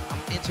 I'm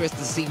interested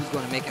to see who's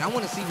going to make it. I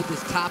want to see what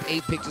this top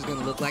 8 picture is going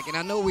to look like. And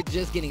I know we're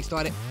just getting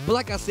started. But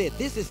like I said,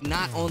 this is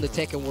not on the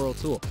Tekken World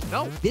Tour.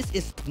 No. This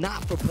is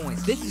not for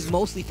points. This is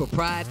mostly for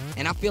pride.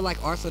 And I feel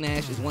like Arslan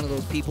Ash is one of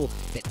those people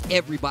that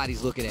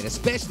everybody's looking at,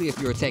 especially if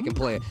you're a Tekken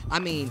player. I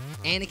mean,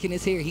 Anakin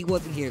is here. He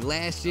wasn't here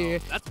last year.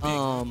 That's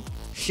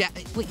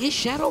big. Wait, is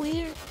Shadow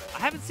here? I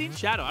haven't seen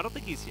Shadow. I don't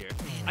think he's here.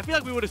 I feel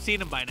like we would have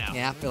seen him by now.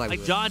 Yeah, I feel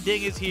like John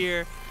Ding is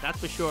here. That's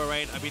for sure,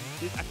 right? I mean,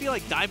 I feel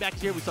like Dimebag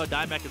is here. We saw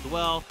Dimebag as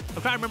well.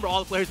 I'm trying to remember all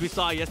the players we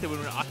saw yesterday when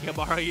we were in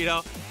Akihabara, you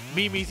know.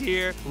 Mimi's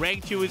here.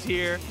 Rangchu is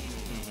here.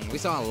 We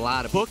saw a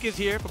lot of Book is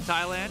here from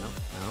Thailand.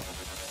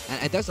 No.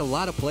 And there's a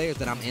lot of players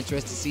that I'm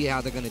interested to see how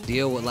they're going to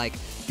deal with, like,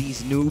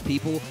 these new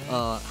people,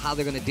 how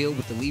they're going to deal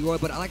with the Leroy.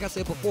 But like I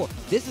said before,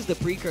 this is the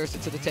precursor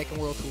to the Tekken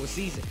World Tour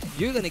season.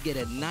 You're going to get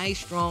a nice,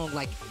 strong,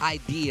 like,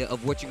 idea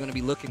of what you're going to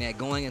be looking at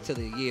going into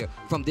the year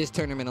from this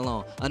tournament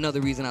alone.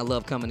 Another reason I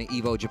love coming to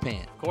EVO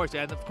Japan. Of course,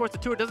 and of course the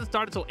tour doesn't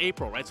start until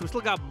April, right? So we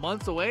still got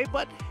months away,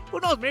 but who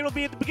knows? Maybe it'll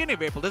be at the beginning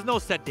of April. There's no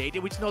set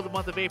date. We just know the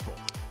month of April.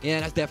 Yeah,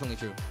 that's definitely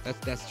true.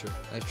 That's true.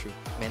 That's true.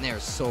 Man, there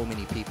are so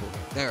many people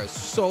here. There are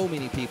so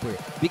many people here.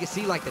 We can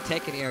see, like, the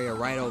Tekken area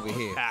right over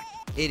here. Packed.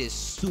 It is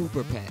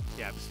super packed.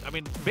 Yeah, I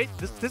mean,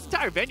 this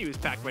entire venue is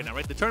packed right now,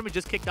 right? The tournament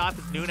just kicked off.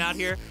 It's noon out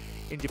here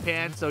in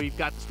Japan, so you've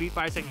got the Street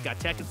Fighter section, you've got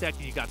Tekken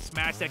section, you've got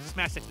Smash section.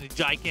 Smash section is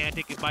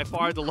gigantic. It's by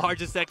far the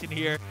largest section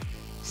here.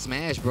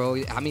 Smash,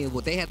 bro. I mean, well,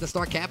 they had to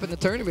start capping the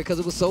tournament because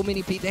it was so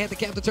many people. They had to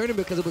cap the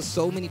tournament because it was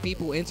so many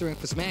people entering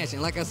for Smash.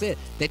 And like I said,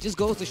 that just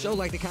goes to show,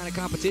 like, the kind of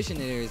competition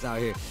there is out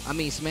here. I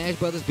mean, Smash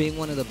Brothers being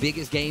one of the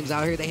biggest games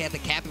out here, they had to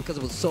cap it because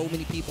it was so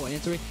many people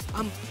entering.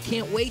 I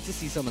can't wait to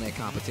see some of that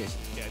competition.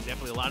 Yeah,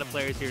 definitely a lot of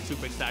players here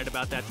super excited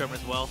about that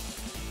tournament as well.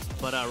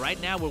 But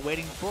right now, we're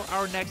waiting for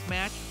our next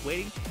match.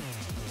 We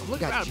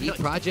got G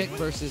Project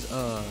versus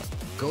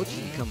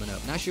Gochi coming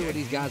up. Not sure where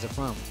these guys are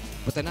from,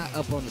 but they're not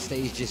up on the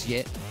stage just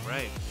yet.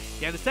 Right.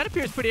 Yeah, the setup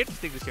here is pretty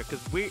interesting this year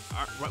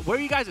because where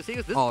you guys are seeing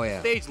us, this is the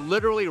stage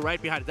literally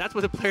right behind us. That's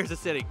where the players are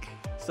sitting.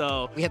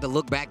 So we had to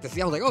look back to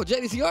see. I was like, oh,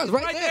 JDCR is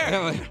right there.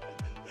 I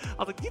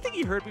was like, do you think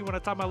he heard me when I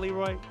talked about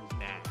Leroy?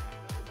 Nah.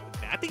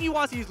 I think he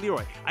wants to use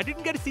Leroy. I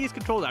didn't get to see his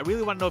controller. I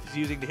really want to know if he's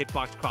using the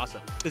hitbox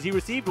cross-up because he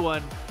received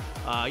one,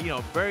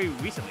 very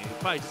recently,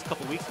 probably just a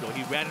couple weeks ago.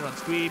 He ran it on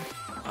stream,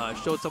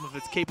 showed some of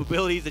its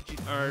capabilities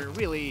that are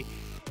really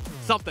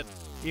something.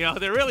 You know,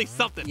 they're really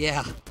something.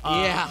 Yeah.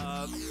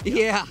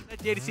 Yeah. That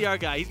JDCR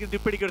guy, he's going to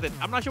do pretty good at it.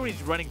 I'm not sure what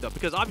he's running, though,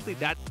 because obviously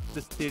the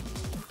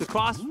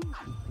cross-up,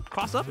 is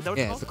that what it's called?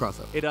 Yeah, it's the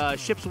cross-up. It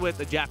ships with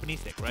a Japanese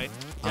stick, right?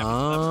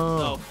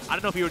 Oh. So I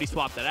don't know if he already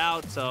swapped that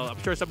out, so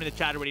I'm sure somebody in the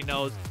chat already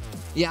knows.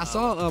 Yeah, I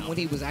saw when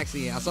he was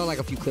actually, I saw like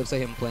a few clips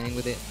of him playing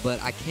with it, but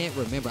I can't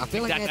remember. I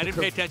feel like I didn't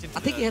pay attention to I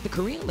think he had the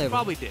Korean level.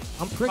 Probably did.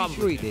 I'm pretty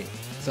sure he did.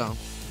 So,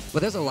 but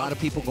there's a lot of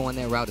people going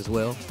that route as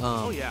well.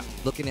 Oh, yeah.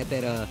 Looking at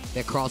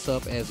that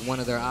cross-up as one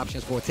of their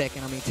options for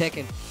Tekken. I mean,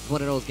 Tekken is one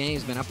of those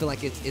games, man. I feel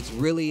like it's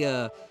really,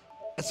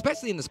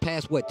 especially in this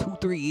past,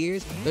 2-3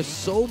 years, there's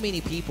so many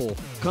people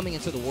coming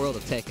into the world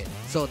of Tekken.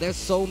 So there's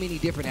so many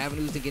different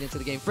avenues to get into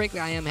the game. Frankly,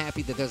 I am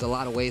happy that there's a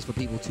lot of ways for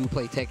people to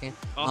play Tekken.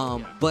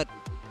 But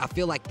I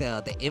feel like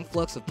the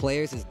influx of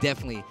players is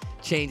definitely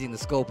changing the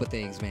scope of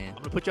things, man. I'm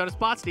going to put you on the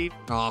spot, Steve.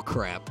 Oh,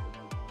 crap.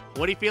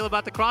 What do you feel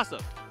about the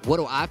cross-up? What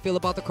do I feel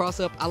about the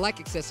cross-up? I like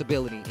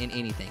accessibility in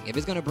anything. If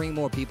it's going to bring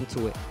more people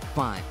to it,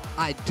 fine.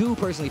 I do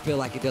personally feel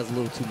like it does a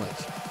little too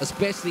much,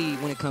 especially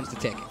when it comes to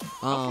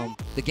Tekken.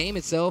 The game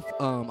itself,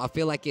 I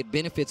feel like it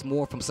benefits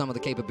more from some of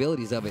the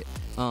capabilities of it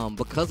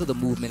because of the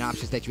movement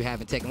options that you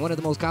have in Tekken. One of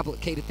the most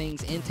complicated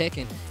things in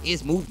Tekken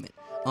is movement.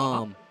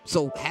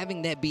 So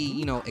having that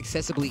be,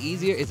 accessibly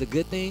easier is a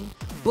good thing.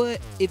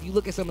 But if you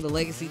look at some of the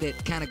legacy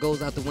that kind of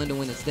goes out the window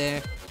when it's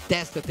there,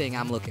 that's the thing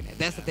I'm looking at.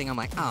 That's the thing I'm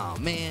like, oh,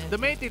 man. The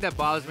main thing that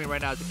bothers me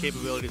right now is the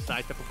capability to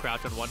sidestep and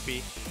crouch on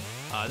 1P.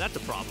 That's a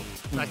problem.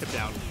 Sidestep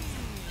down.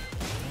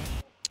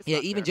 Yeah,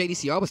 even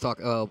JDCR was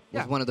was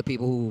one of the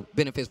people who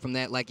benefits from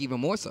that, like, even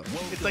more so.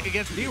 It's like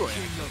against Leroy.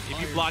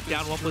 If you block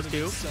down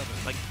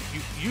 1+2, like,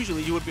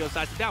 usually you wouldn't be able to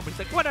sidestep down, but he's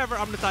like, whatever,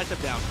 I'm going to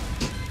sidestep down.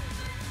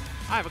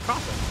 I have a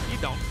crossover. You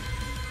don't.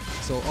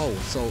 So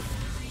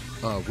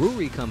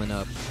Ruri coming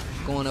up,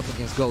 going up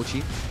against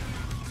Gochi.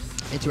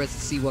 Interested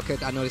to see what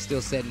character. I know they're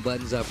still setting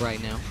buttons up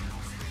right now.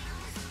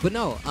 But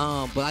no,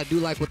 but I do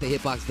like what the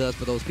hitbox does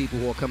for those people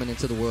who are coming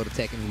into the world of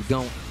Tekken who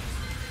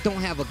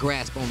don't have a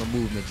grasp on the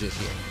movement just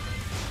yet.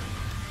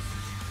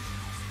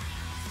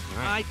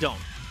 Right. I don't.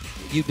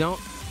 You don't?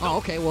 No. Oh,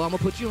 okay. Well, I'm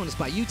gonna put you on the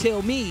spot. You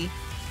tell me.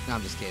 No,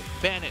 I'm just kidding.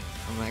 Ban it.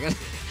 Oh my God.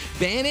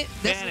 Ban it?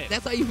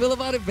 That's how you feel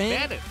about it?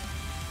 Ban it.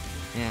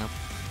 Yeah.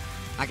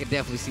 I can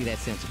definitely see that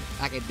sentiment.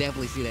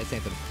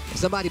 If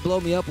somebody blow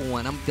me up on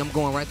one, I'm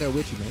going right there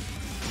with you, man.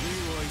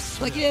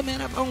 Like, yeah,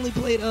 man, I've only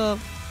played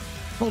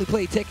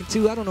Tekken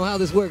 2. I don't know how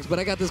this works, but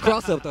I got this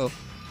cross-up, though.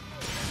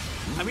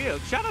 I mean,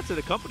 shout out to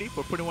the company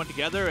for putting one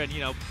together and,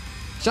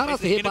 shout out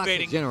to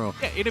Hitbox in general.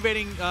 Yeah,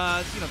 innovating,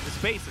 the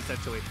space,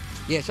 essentially.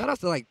 Yeah, shout out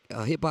to, like,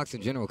 Hitbox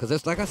in general,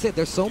 because like I said,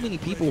 there's so many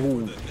people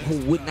who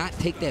would not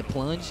take that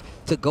plunge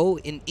to go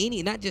in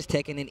any, not just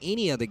Tekken, in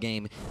any other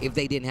game if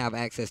they didn't have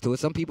access to it.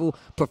 Some people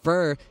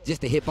prefer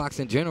just the Hitbox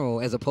in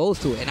general as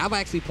opposed to it, and I've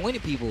actually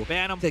pointed people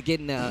to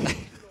getting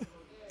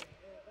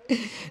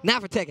not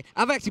for Tekken.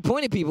 I've actually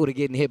pointed people to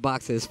getting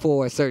hitboxes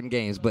for certain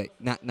games, but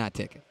not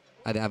Tekken.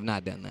 I've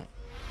not done that.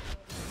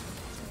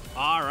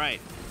 All right.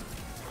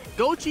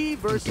 Gochi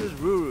versus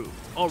Ruru.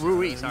 Oh,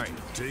 Ruri, sorry.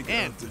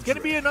 And it's going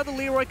to be another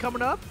Leroy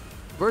coming up.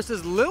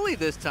 versus Lily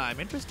this time.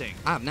 Interesting.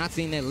 I have not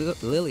seen that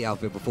Lily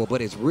outfit before,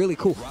 but it's really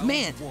cool.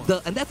 Man,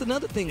 and that's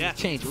another thing that's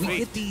changed. We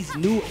get these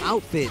new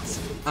outfits,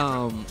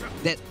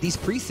 these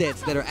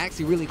presets that are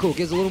actually really cool.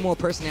 Gives a little more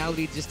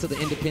personality just to the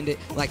independent,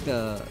 like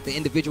the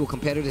individual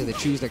competitors that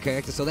choose their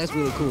character. So that's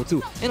really cool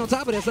too. And on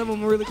top of that, some of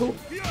them are really cool.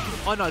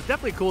 Oh no, it's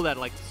definitely cool that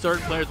like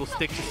certain players will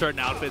stick to certain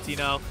outfits. You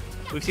know,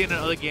 we've seen it in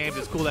other games.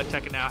 It's cool that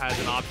Tekken now has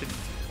an option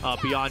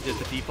beyond just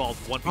the default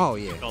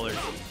one-piece colors.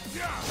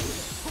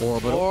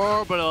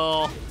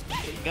 Orbital.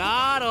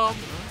 Got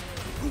him.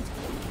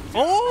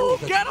 Oh,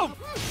 get him.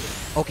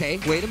 Okay,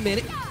 wait a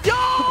minute. Yo!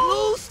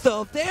 Blue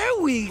stuff. There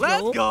we go.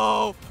 Let's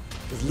go.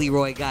 This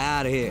Leroy guy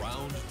out of here.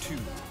 Round 2.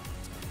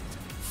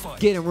 Fight.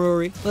 Get him,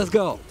 Rory. Let's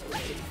go.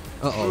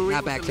 Uh-oh,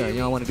 not back turn.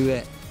 You don't want to do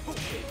that.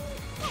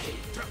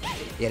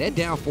 Yeah, that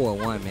down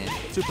 4-1, man.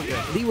 Super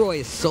good. Leroy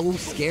is so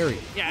scary.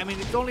 Yeah, I mean,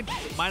 it's only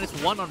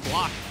 -1 on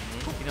block.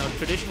 You know,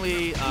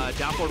 traditionally,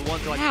 down forward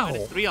ones are like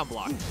 -3 on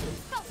block.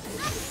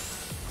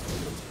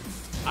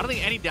 I don't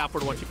think any down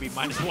forward one should be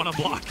 -1 on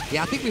block.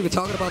 Yeah, I think we were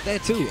talking about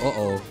that too.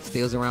 Uh-oh,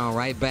 steals around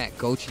right back.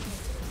 Coach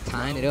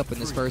tying it up in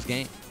this first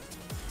game.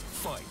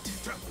 Fight.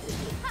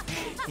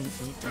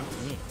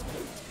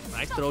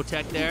 Nice throw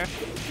tech there.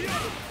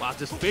 Wow,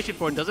 just fishing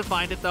for it. Doesn't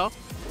find it, though.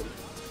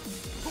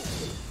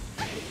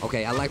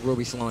 Okay, I like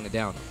Ruby slowing it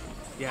down.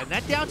 Yeah, and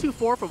that down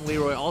 2-4 from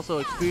Leroy also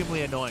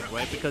extremely annoying,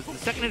 right? Because the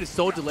second hit is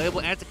so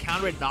delayable, and it's a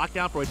counter hit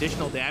knockdown for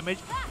additional damage.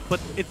 But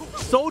it's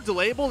so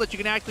delayable that you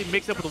can actually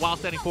mix it up with a wild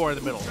standing 4 in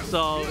the middle.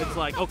 So it's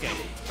like, okay,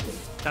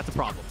 that's a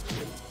problem.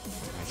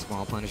 Nice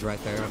small punish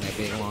right there on that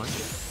big launch.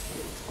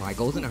 All right,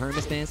 goes into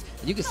Hermit stance.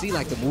 You can see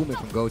like the movement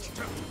from Gochi.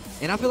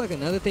 And I feel like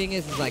another thing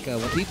is like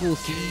when people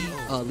see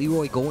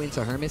Leroy go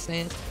into Hermit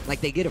stance,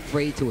 like they get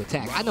afraid to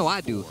attack. I know I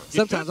do.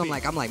 Sometimes I'm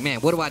like, man,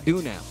 what do I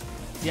do now?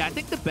 Yeah, I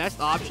think the best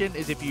option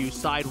is if you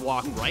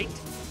sidewalk right.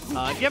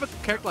 If you have a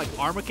character like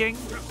Armor King,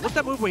 what's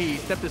that move where he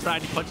steps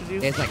aside and he punches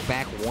you? It's like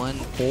back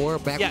 1-4,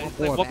 back 1-4, yeah,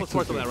 like 1+4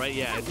 something like that, right?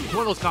 Yeah, it's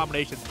one of those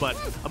combinations. But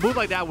a move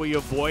like that where you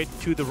avoid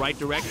to the right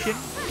direction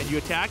and you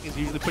attack is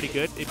usually pretty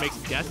good. It makes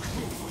death.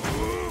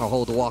 I'll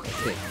hold the walking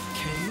stick.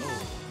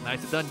 Nice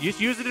and done. Just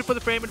using it for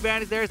the frame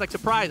advantage there. It's like,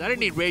 surprise, I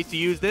didn't need Rage to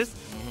use this.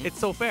 It's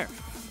so fair.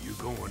 You're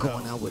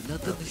going out with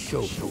nothing to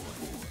show for it.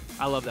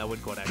 I love that win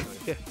quote,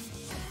 actually.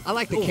 I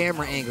like the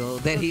camera angle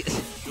that he...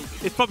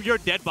 It's from your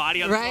dead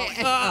body on the right?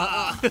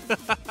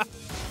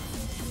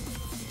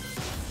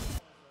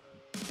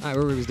 All right,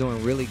 Ruby was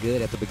doing really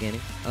good at the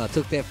beginning.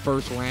 Took that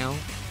first round,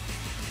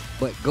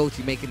 but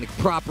Gochi making the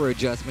proper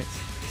adjustments.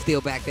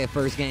 Steal back that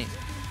first game.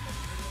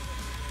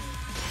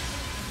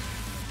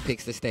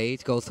 Picks the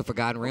stage, goes to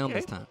Forgotten Realm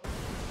this time.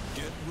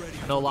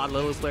 I know a lot of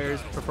Lily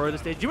players prefer the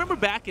stage. Do you remember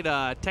back at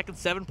Tekken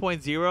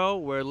 7.0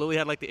 where Lily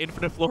had like the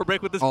infinite floor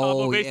break with this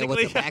combo, basically? Oh,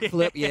 yeah, with the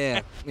backflip,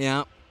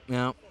 yeah.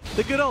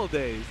 The good old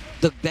days.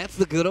 That's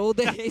the good old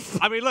days?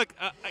 I mean, look,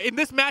 in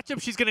this matchup,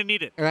 she's going to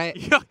need it. Right.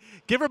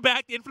 Give her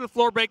back the infinite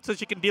floor break so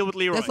she can deal with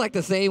Leroy. That's like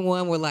the same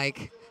one where,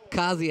 like,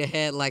 Kazuya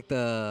had, like,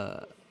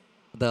 the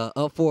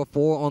up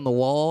 4-4 on the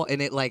wall,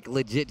 and it, like,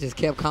 legit just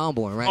kept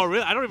comboing, right? Oh,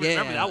 really? I don't even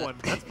remember that one.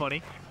 That's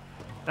funny.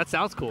 That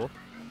sounds cool.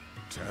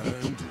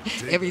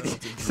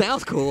 Everything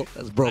sounds cool.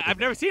 That's broken. I've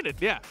never seen it,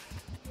 yeah.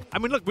 I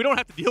mean, look, we don't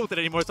have to deal with it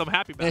anymore, so I'm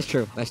happy about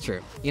it. That's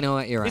true. You know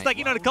what? You're right. It's like,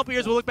 in a couple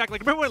years, we'll look back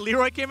like, remember when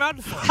Leroy came out?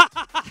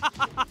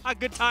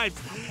 Good times.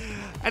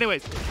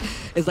 Anyways.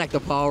 It's like the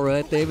Paul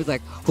Rudd thing. It's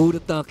like, who'da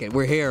thunk it?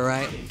 We're here,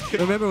 right?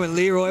 Remember when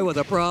Leroy was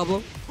a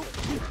problem?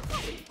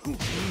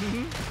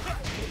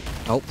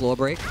 Oh, floor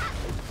break.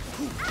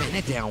 Man,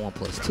 that down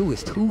 1+2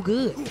 is too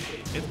good.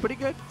 It's pretty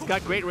good. It's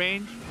got great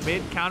range,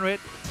 mid, counter hit.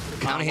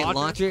 Counter hit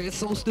launcher. It's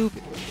so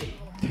stupid.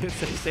 It's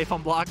safe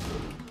on block.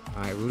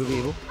 All right, Root of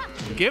Evil.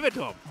 Give it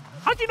to him.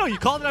 How'd you know? You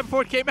called it out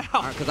before it came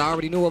out. Because I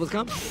already knew what was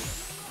coming.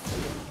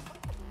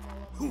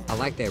 I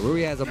like that.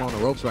 Ruri has him on the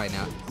ropes right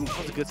now. That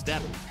was a good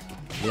step.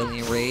 Lily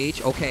in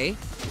rage. Okay.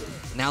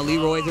 Now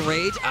Leroy's in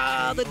rage.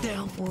 Ah, the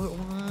down forward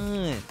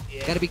one.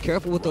 Yeah. Got to be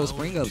careful with those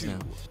spring ups now.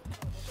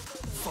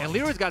 And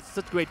Leroy's got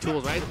such great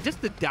tools, right?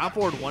 Just the down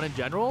forward one in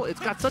general,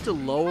 it's got such a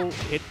low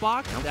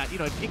hitbox that, you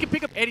know, it can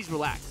pick up Eddie's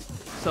relax.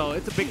 So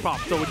it's a big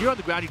problem. So when you're on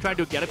the ground, you try to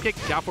do a get-up kick,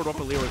 down forward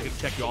one for Leroy is going to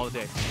check you all the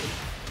day.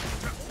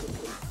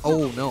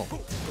 Oh, no.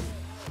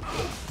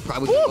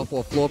 Probably going to go for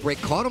a floor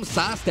break. Caught him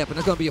sidestepping.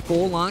 There's going to be a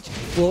full launch,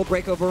 floor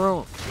break of her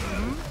own.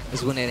 This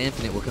is when that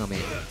infinite will come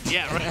in.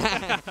 Yeah,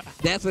 right.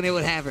 That's when it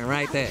would happen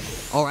right there.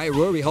 All right,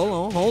 Rory,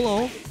 hold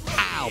on.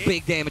 Ow,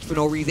 big damage for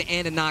no reason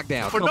and a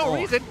knockdown. For no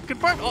reason.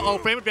 Confirm. Uh-oh,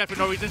 frame advance for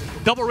no reason.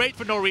 Double rate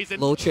for no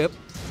reason. Low chip.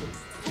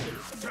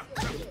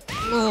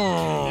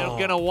 Oh. They're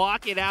going to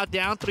walk it out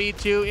down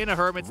 3-2 in a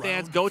hermit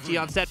stance.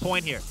 Gochi on set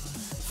point here.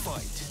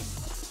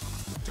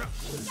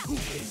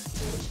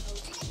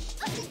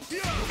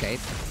 Okay.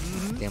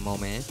 Demo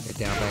Man.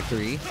 They're down back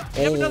 3. You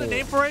have another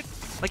name for it?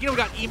 Like, you know, we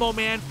got Emo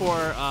Man for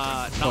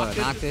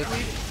Noctis.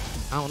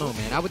 I don't know,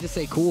 man. I would just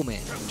say Cool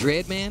Man.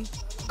 Dread Man?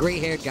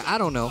 Gray-haired guy. I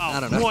don't know. I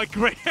don't know. Boy,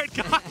 gray-haired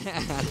guy.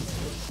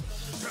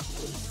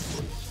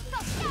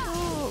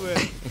 Oh,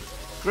 man.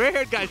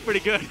 Gray-haired guy's pretty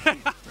good.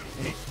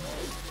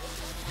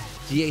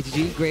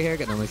 GHG, gray hair.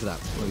 No, let me stop.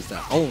 Let me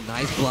stop. Oh,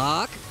 nice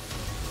block.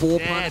 Full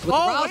punish with the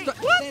round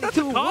strike.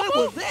 What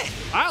was that?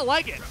 I don't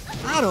like it.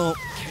 I don't.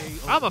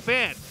 I'm a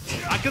fan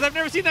because I've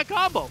never seen that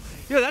combo.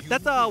 You know,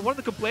 that's one of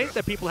the complaints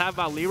that people have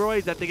about Leroy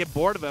is that they get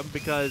bored of him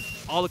because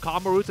all the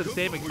combo routes are the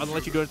same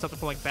unless you're doing something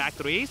from like back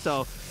 3.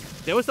 So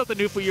there was something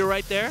new for you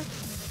right there.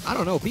 I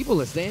don't know.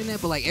 People are saying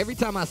that, but like every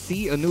time I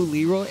see a new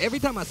Leroy, every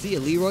time I see a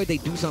Leroy, they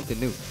do something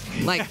new.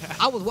 Like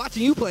I was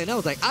watching you play, and I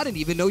was like, I didn't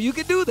even know you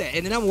could do that.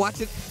 And then I'm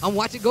watching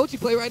Gochi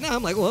play right now.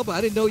 I'm like, well, but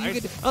I didn't know you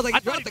could. I was like, I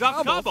thought you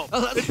got the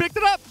combo. They picked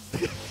it up.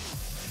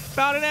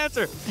 Found an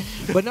answer.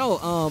 But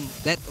no,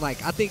 that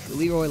like I think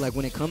Leroy, like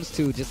when it comes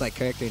to just like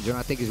character in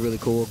general, I think he's really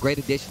cool. Great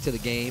addition to the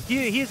game.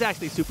 He is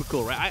actually super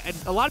cool, right? And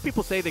a lot of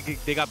people say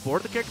they got bored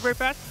of the character very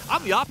fast.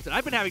 I'm the opposite.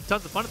 I've been having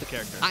tons of fun with the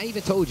character. I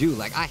even told you,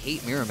 like I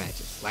hate mirror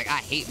matches. Like I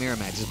hate mirror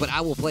matches, but I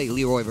will play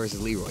Leroy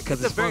versus Leroy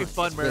because it's very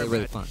fun. It's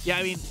really fun. Yeah,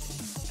 I mean,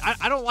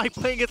 I don't like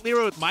playing against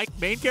Leroy with my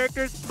main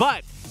characters,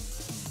 but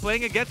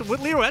playing against him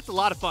with Leroy, that's a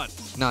lot of fun.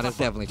 No, that's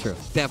definitely true.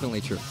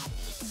 Definitely true.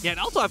 Yeah, and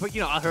also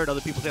I heard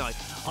other people say like,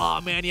 "Oh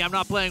man, yeah, I'm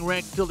not playing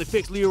ranked until they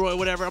fix Leroy, or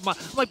whatever." I'm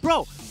like,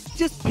 bro,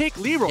 just pick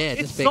Leroy. Yeah,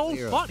 it's so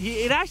fun.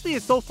 It actually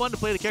is so fun to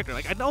play the character.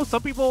 Like I know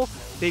some people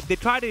they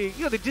try to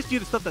they just do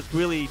the stuff that's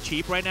really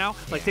cheap right now,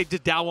 like they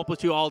just down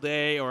 1+2 all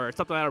day or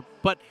something like that.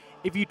 But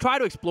if you try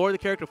to explore the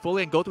character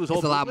fully and go through his whole,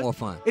 it's a lot more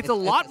fun. It's a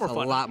lot more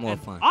fun. A lot more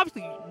fun.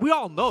 Obviously, we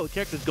all know the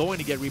character's going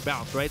to get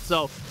rebounced, right?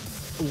 So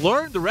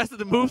learn the rest of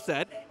the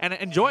moveset and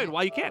enjoy it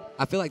while you can.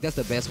 I feel like that's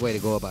the best way to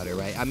go about it,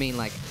 right? I mean,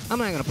 like, I'm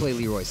not going to play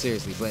Leroy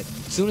seriously, but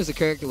as soon as the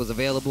character was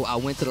available, I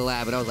went to the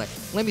lab and I was like,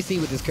 let me see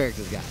what this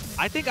character's got.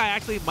 I think I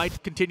actually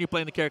might continue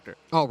playing the character.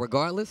 Oh,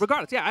 regardless?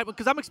 Regardless, yeah,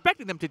 because I'm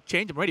expecting them to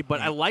change him already,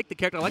 but I like the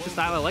character, I like the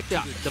style, I like the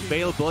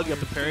availability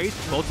of the parries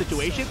in both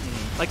situations.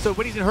 Like, so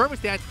when he's in Hermit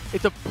stance,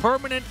 it's a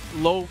permanent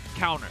low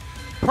counter.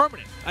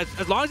 Permanent.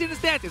 As long as he's in the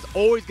stance, it's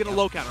always going to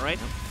low counter, right?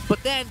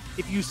 But then,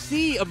 if you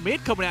see a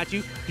mid coming at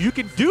you, you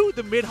can do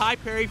the mid-high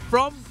parry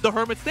from the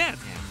Hermit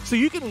stance. So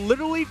you can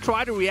literally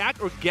try to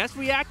react or guess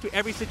react to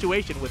every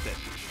situation with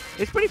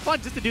it. It's pretty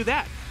fun just to do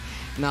that.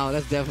 No,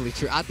 that's definitely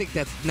true. I think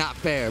that's not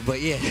fair,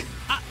 but yeah.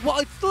 Well,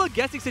 it's still a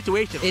guessing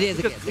situation. It is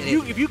a guess.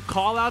 If you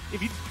call out,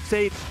 if you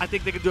say, I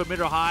think they can do a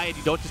mid or high, and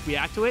you don't just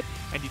react to it,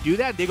 and you do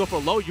that, and they go for a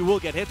low, you will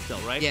get hit still,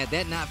 right? Yeah,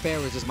 that not fair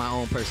is just my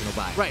own personal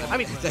bias. Right. I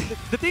mean,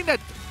 the thing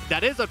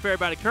that is unfair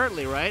about it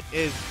currently, right,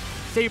 is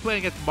say you're playing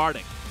against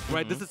Marduk,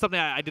 right? This is something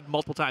I did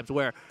multiple times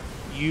where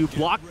you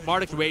block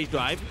Marduk's rage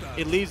drive,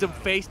 it leaves him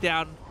face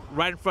down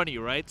right in front of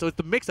you, right? So it's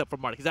the mix-up for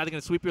Marduk. He's either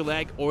going to sweep your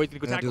leg or he's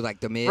going to go tackle. Do like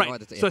the mid right. or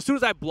the So as soon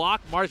as I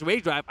block Marduk's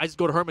rage drive, I just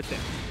go to Hermit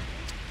stance.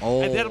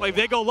 Oh. And then like, if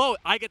they go low,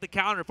 I get the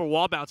counter for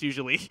wall bounce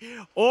usually.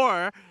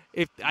 Or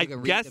if I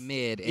guess the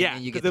mid, and yeah,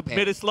 then you because get the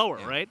mid is slower,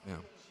 yeah. right? Yeah.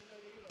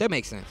 That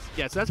makes sense.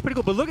 Yeah, so that's pretty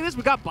cool. But look at this.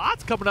 We got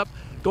bots coming up,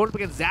 going up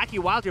against Zaki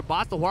Wild, your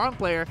bots, the Hwarang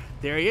player.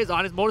 There he is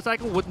on his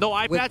motorcycle with no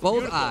eye patch. With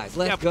both eyes.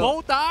 Let's go.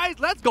 Both eyes.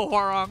 Let's go,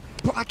 Hwarang.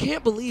 Bro, I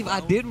can't believe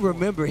I didn't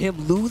remember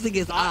him losing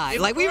his eye.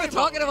 Like, we were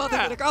talking about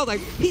this in the car. I was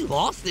like, he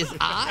lost his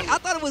eye? I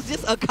thought it was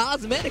just a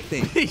cosmetic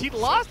thing. He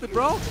lost it,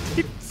 bro.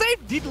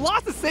 He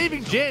lost the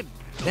saving Jin.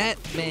 That,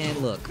 man,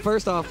 look,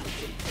 first off,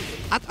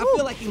 I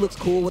feel like he looks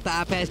cool with the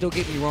eye patch, don't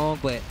get me wrong,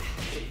 but,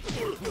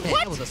 man,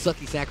 that was a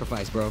sucky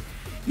sacrifice, bro.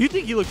 You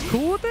think he looks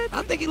cool with it?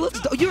 I think he looks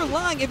dope. You're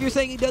lying if you're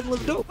saying he doesn't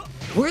look dope.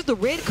 Where's the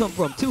red come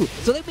from, too?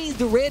 So that means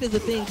the red is a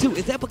thing, too.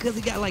 Is that because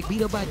he got, like,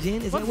 beat up by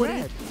Jin? Is that what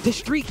it is? The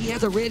streak. He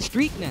has a red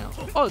streak now.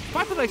 Oh, it's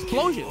fight for the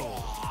explosion.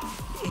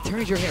 It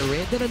turns your hair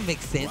red? That doesn't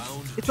make sense.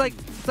 It's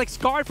like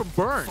scarred from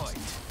burns.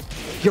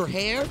 Your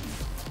hair?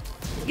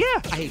 Yeah.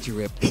 I hate you,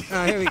 Rip. All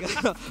right, here we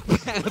go.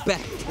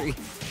 Back three.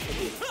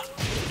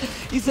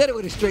 You said it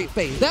with a straight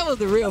face. That was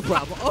the real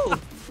problem. Oh.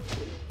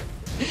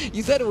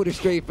 You said it with a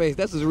straight face.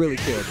 That's what's really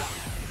killed.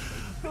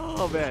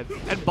 Oh, man.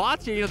 And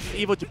Bots here, this is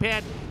Evo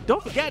Japan.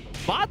 Don't forget,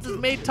 Bots has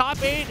made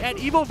top 8 at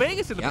Evo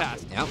Vegas in the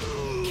past. Yep.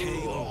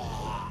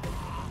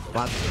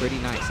 Bots is pretty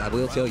nice. I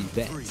will tell you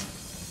that.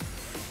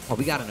 Oh,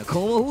 we got an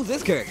Akuma. Who's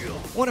this character?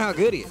 I wonder how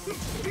good he is.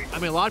 I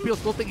mean, a lot of people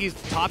still think he's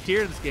top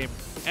tier in this game.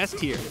 S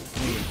tier.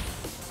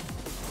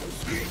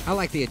 I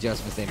like the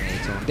adjustments they made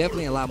to him.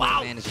 Definitely a lot more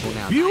manageable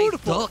now.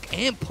 Beautiful. Nice duck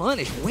and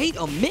punish. Wait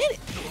a minute.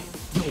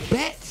 Yo,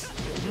 bats.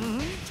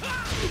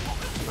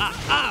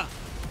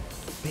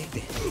 Big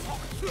Ben.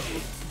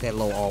 That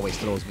low always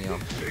throws me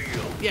off.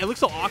 Yeah, it looks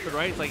so awkward,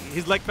 right? It's like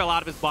his leg fell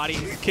out of his body.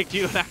 He kicked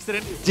you in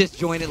accident.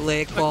 Disjointed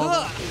leg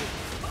fall.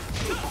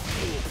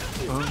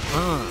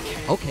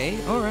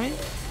 Okay, all right.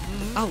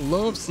 I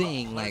love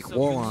seeing like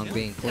Hwarang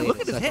being played look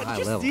at at his such head. a high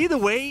Just level. see the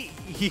way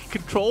he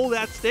controlled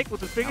that stick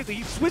with his fingers.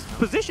 He switched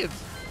positions.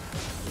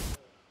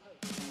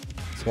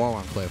 It's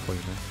Hwarang player for you,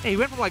 man. Hey, he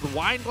went from like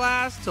wine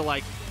glass to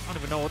like, I don't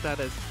even know what that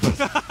is.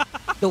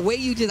 The way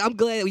you just, I'm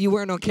glad you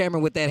weren't on camera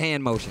with that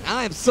hand motion.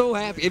 I am so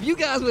happy. If you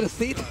guys would have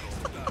seen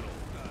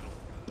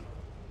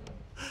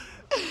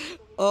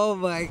oh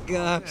my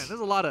gosh. Man, there's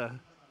a lot of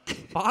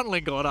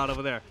fondling going on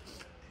over there.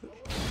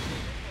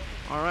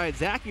 All right,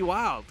 Zaki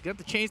Wild. Gonna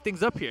have to change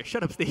things up here.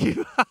 Shut up,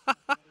 Steve.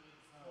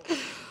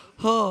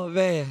 Oh,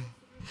 man.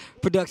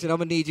 Production, I'm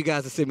going to need you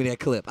guys to send me that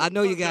clip. I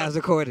know you guys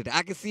recorded it.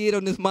 I can see it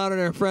on this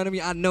monitor in front of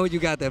me. I know you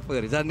got that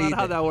footage. I need Not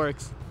how that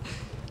works.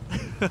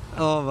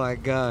 Oh, my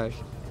gosh.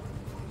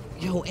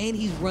 Yo, and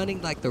he's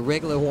running like the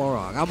regular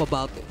Hwoarang. I'm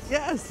about this.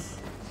 Yes.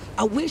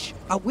 I wish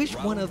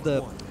one of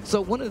the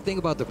thing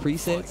about the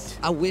presets,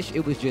 I wish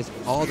it was just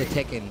all the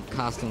Tekken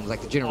costumes,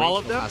 like the generational all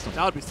of them? costumes.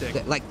 That would be sick.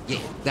 I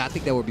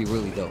think that would be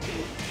really dope.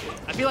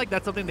 I feel like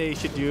that's something they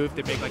should do if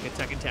they make like a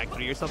Tekken Tag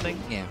 3 or something.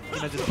 Yeah.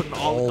 You know, just putting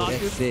all the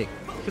costumes. That's sick.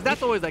 Because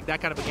that's always like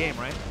that kind of a game,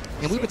 right?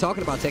 And we've been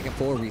talking about Tekken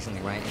 4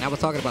 recently, right? And I was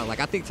talking about, like,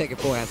 I think Tekken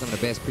 4 has some of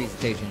the best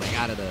presentation, like,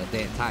 out of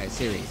the entire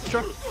series.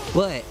 Sure.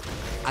 But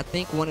I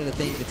think one of the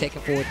things that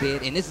Tekken 4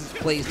 did, and this is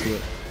plays to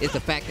it, is the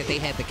fact that they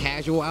had the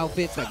casual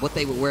outfits, like what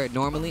they would wear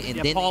normally, and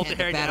then they had the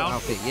battle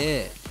outfit.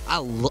 Yeah. I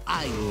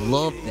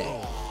love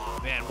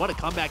that. Man, what a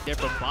comeback there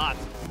from Bots.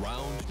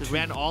 Just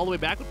ran all the way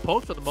back with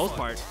pokes for the most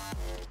part.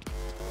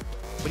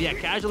 But yeah,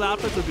 casual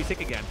outfits would be sick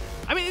again.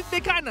 I mean,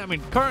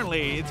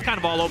 currently it's kind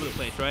of all over the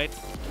place, right?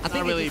 I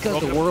think really it's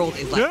because the world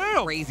is like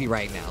crazy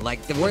right now.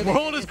 Like the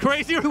world is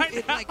crazy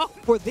right now. Like,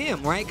 for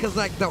them, right? Because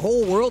like the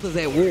whole world is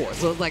at war,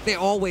 so it's like they're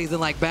always in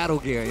like battle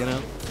gear, you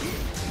know.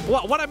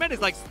 Well, what I meant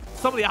is like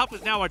some of the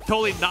outfits now are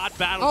totally not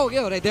battle. Oh,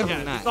 yeah, they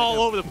definitely not. It's all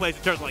over the place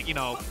in terms of like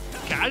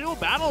casual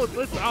battle. I don't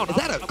know. Is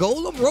that a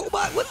golem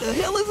robot? What the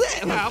hell is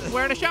that? Yeah, I'm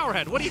wearing a shower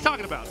head. What are you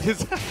talking about?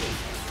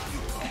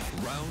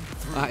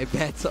 All right,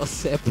 Bats on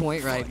set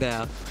point right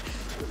now.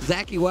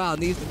 Zaki Wild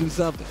needs to do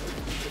something.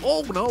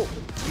 Oh no!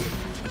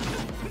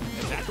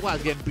 Zaki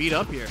Wild's getting beat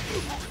up here.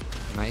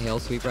 Right, hell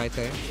sweep right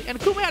there. And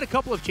Kuma had a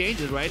couple of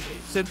changes, right?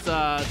 Since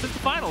the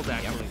finals,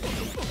 actually.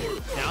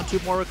 Yep. Down 2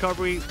 more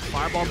recovery,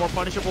 fireball more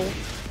punishable.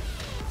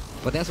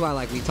 But that's why,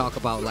 like, we talk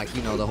about, like,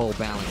 you know, the whole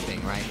balance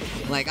thing, right?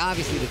 Like,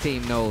 obviously the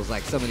team knows,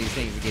 like, some of these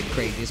things are getting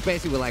crazy,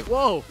 especially with, like,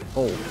 whoa.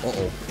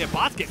 Oh. Yeah,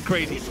 Bot's getting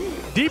crazy.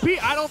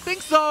 DP, I don't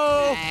think so.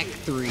 Back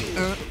 3.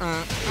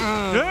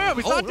 Yeah,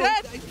 he's not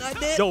dead. He's not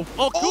dead. Yo,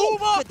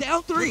 Kuma.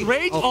 Down 3.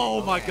 Rage.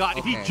 Oh, my God.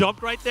 If he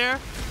jumped right there,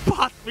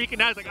 Bot's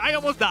freaking out. He's like, I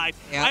almost died.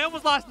 Yeah. I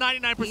almost lost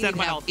 99% of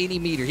my health. Any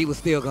meter, he was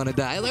still going to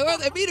die. Like,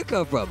 where'd that meter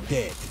come from?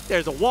 Dead.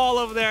 There's a wall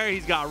over there.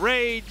 He's got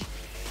rage.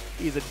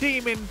 He's a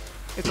demon.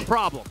 It's a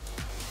problem.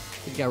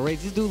 He's got rage.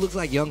 This dude looks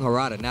like young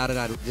Harada. Now that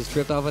I just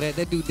tripped off of that,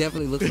 that dude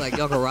definitely looks like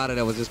young Harada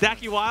that was just...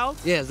 Zaki Wild?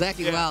 Yeah,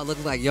 Zaki Wild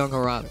looks like young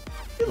Harada.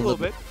 A little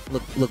bit.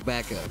 Look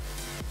back up.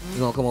 You're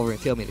going to come over and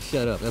tell me to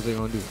shut up. That's what you're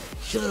going to do.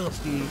 Shut up,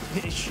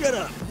 Steve. Shut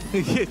up.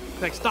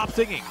 Like, stop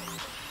singing.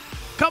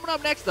 Coming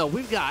up next, though,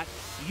 we've got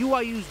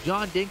UIU's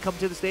John Ding coming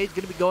to the stage.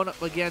 Going to be going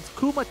up against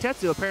Kuma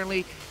Tetsu.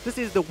 Apparently, this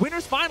is the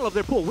winner's final of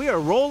their pool. We are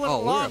rolling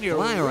along here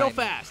real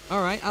fast.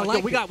 All right, I like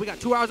it. We got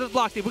 2 hours of the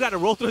block, Steve. We got to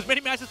roll through as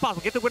many matches as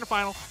possible. Get the winner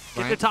final.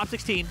 Get the top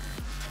 16.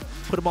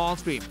 Put them all on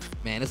stream.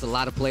 Man, there's a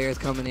lot of players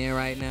coming in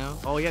right now.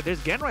 Oh, yeah,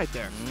 there's Gen right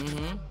there.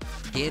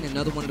 Gen,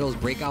 another one of those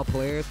breakout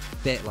players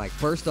that, like,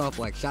 first off,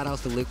 like,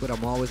 shout-outs to Liquid.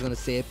 I'm always going to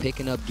say it,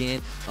 picking up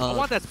Gen. I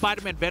want that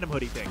Spider-Man Venom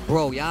hoodie thing.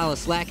 Bro, y'all are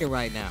slacking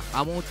right now.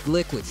 I want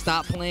Liquid.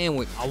 Stop playing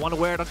with me. I want to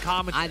wear it on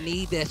commentary. I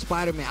need that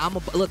Spider-Man.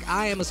 Look,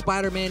 I am a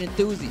Spider-Man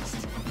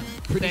enthusiast.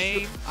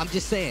 Same. I'm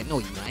just saying.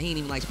 No, I ain't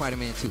even like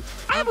Spider-Man 2.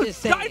 I'm just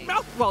saying.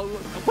 Well,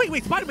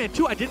 wait, Spider-Man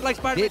 2? I didn't like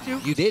Spider-Man 2?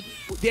 You did?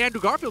 The Andrew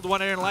Garfield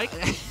one I didn't like.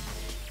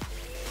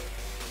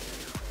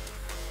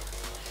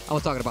 I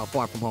was talking about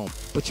Far From Home,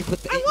 but you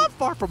put the... I love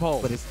Far From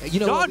Home. But it's,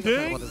 you know John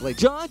Ding.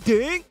 John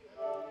Ding.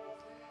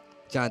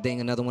 John Ding,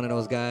 another one of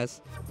those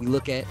guys. We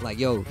look at, like,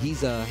 yo,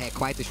 he's had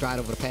quite the stride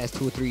over the past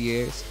 2 or 3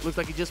 years. Looks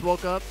like he just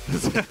woke up.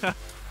 I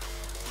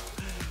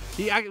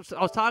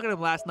was talking to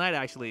him last night,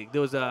 actually.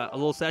 There was a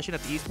little session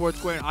at the Esports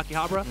Square in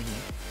Akihabara.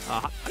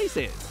 How do you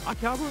say it?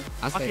 Akihabara?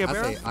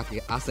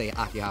 I say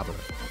Akihabara.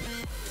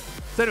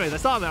 So anyways, I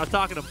saw him and I was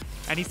talking to him,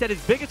 and he said his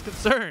biggest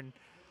concern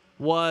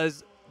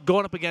was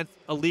going up against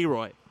a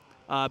Leroy.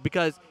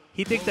 Because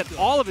he thinks that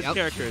all of his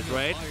characters,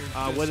 right,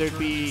 whether it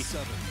be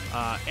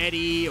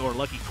Eddie or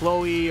Lucky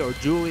Chloe or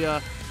Julia,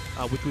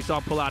 which we saw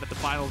him pull out at the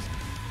finals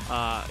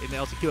in the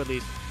LCQ at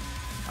least,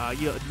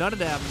 none of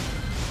them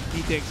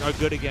he thinks are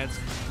good against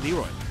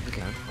Leroy.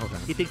 Okay.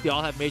 He thinks they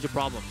all have major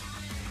problems.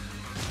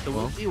 So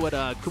we'll see what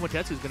Kuma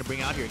Tetsu is going to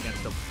bring out here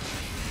against them.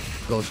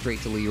 Go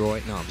straight to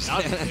Leroy. No, I'm just All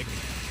right,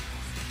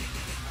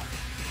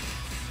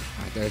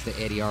 there's the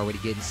Eddie already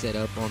getting set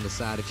up on the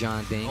side of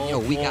John Ding. Oh, yo,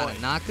 we got a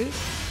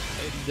Noctis.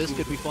 This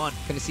could be fun.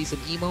 Gonna see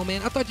some emo,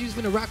 man. I thought you was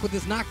gonna rock with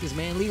this Noctis,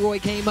 man. Leroy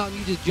came out and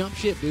you just jumped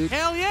ship, dude.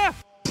 Hell yeah!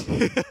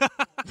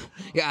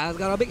 Your eyes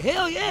got a big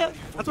hell yeah.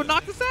 That's what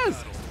Noctis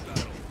says.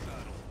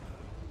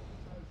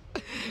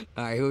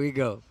 All right, here we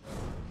go.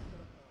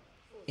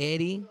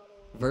 Eddie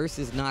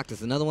versus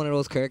Noctis. Another one of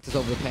those characters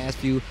over the past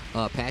few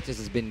patches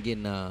has been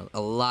getting a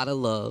lot of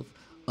love.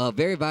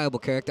 Very valuable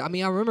character. I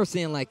mean, I remember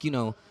seeing, like, you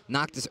know,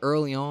 Noctis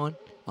early on.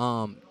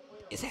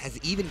 It has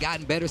even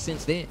gotten better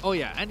since then. Oh,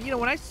 yeah. And, you know,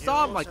 when I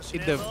saw him, like,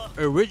 in the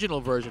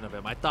original version of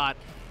him, I thought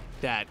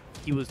that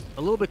he was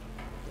a little bit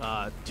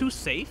too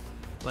safe.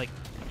 Like,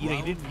 you know,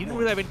 he didn't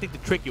really have anything to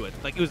trick you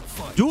with. Like, it was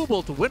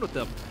doable to win with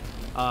him,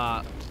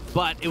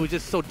 but it was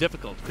just so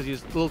difficult because he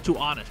was a little too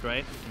honest,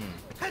 right?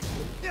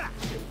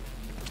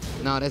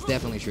 No, that's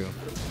definitely true.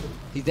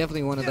 He's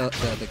definitely one of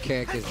the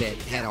characters that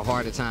had a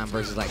harder time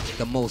versus like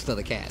the most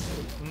other cats.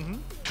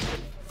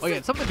 Oh yeah,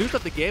 and some of the new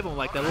stuff they gave him,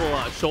 like that little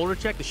shoulder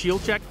check, the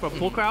shield check from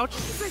full crouch,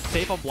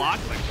 safe on block.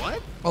 Like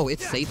what? Oh,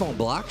 it's safe on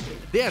block?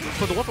 Yeah,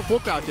 for the one from full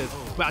crouch is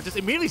wow, just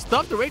immediately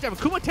stuffed the rage. I mean,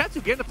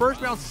 Kumatetsu getting the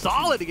first round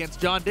solid against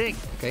John Ding.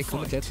 Okay,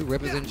 Kumatetsu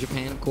representing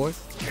Japan, of course.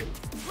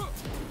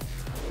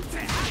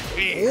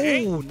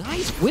 Hey. Oh,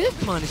 nice whip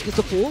punish. Gets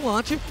a full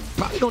launcher.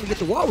 Probably going to get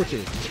the wall with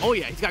this. Oh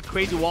yeah, he's got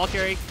crazy wall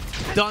carry.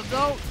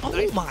 Dunzo. Oh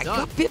nice my done.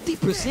 God,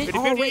 50% 50-50.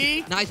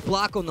 already. Nice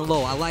block on the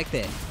low. I like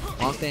that.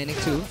 While standing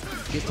too.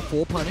 Gets the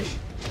full punish.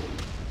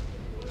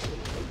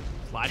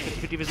 Slide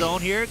 50-50 of his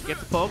own here. Gets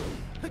the poke.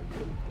 Yeah,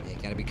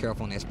 gotta be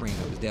careful on that spring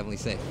though. It's definitely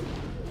safe.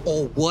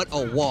 Oh, what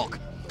a walk.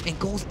 And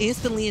goes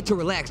instantly into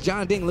relax.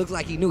 John Ding looks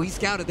like he knew. He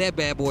scouted that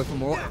bad boy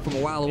from a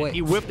while away.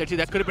 He whipped there too.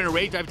 That could have been a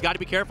rage drive. He's got to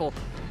be careful.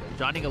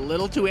 John Ding a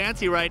little too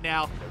antsy right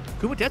now.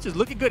 Kumatetsu is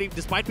looking good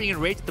despite being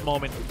enraged at the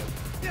moment.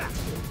 Yeah,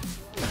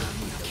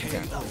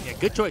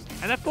 good choice.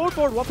 And that forward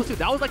 1+2,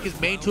 that was like his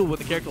main tool when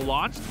the character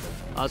launched.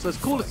 So it's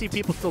cool to see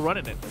people still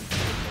running it.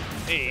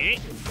 Hey.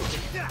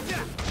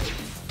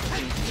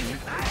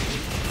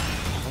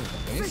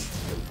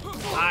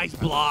 Nice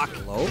block.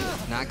 Low,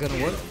 not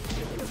gonna work.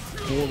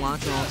 Full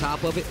launcher on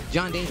top of it.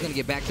 John Ding's gonna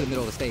get back to the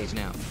middle of the stage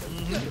now.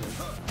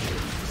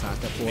 Side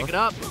step 4. Pick it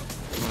up.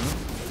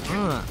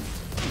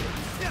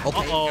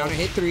 Okay, counter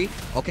hit 3.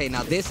 Okay,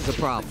 now this is a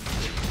problem.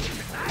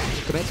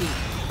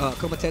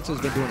 Kumatetsu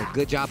has been doing a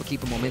good job of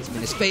keeping momentum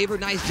in his favor.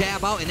 Nice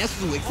jab out, and that's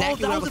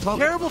exactly what I was talking about. That was a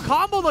terrible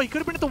combo, though. He could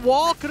have been at the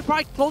wall. Could have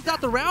probably closed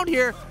out the round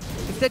here.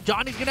 Instead,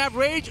 Johnny's going to have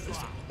rage.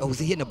 Oh, was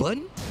he hitting a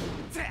button?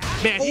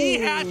 Man, he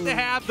has to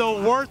have the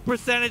worst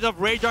percentage of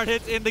rage art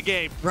hits in the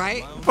game.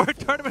 Right? For a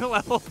tournament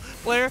level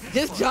player.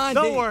 Just John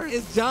Ding. Worst.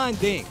 It's John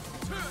Ding.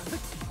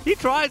 He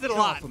tries it a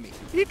lot. For me.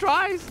 He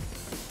tries.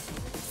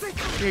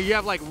 Here you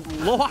have like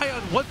low high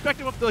on one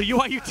spectrum of the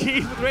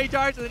UIUT with rage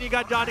arts, and then you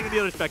got John Ding on the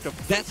other spectrum.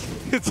 That's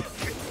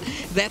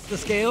the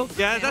scale?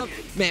 Yeah, that's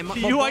man, the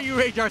UIU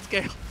rage art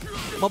scale.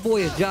 My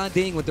boy is John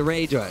Ding with the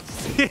rage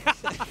arts. Yeah.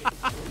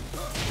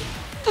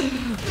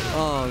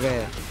 Oh,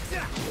 man.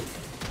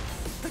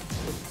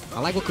 I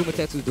like what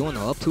Kumatetsu's doing,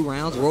 though. Up 2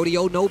 rounds.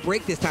 Rodeo, no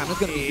break this time. That's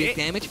going to be big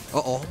damage.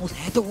 Almost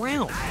had the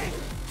round.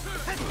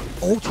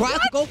 Oh, tried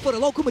to go for the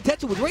low.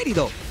 Kumatetsu was ready,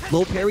 though.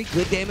 Low parry,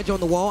 good damage on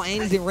the wall,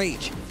 and he's in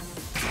rage.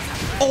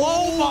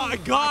 Oh, my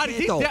God.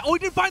 He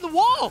didn't find the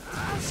wall.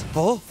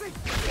 Oh,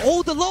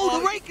 the low,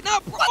 the rake.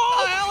 What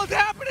the hell is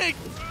happening?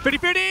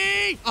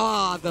 50-50.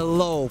 Ah, the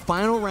low.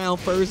 Final round,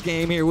 first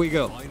game. Here we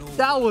go.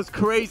 That was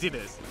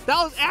craziness.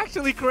 That was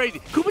actually crazy.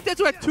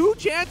 Kumatetsu had 2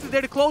 chances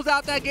there to close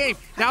out that game.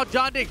 Now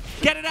John Ding,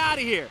 get it out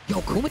of here.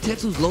 Yo,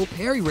 Kumatetsu's low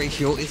parry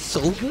ratio is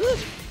so good.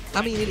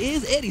 I mean, it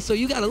is Eddie, so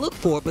you got to look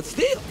for it, but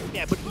still.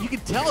 Yeah, but you can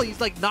tell he's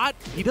like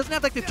he doesn't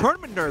have like the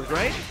tournament nerves,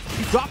 right?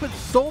 He's dropping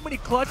so many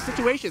clutch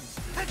situations.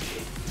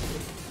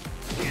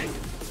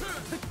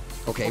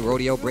 Okay,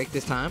 Rodeo break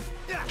this time.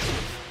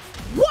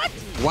 What?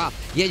 Wow.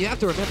 Yeah, you have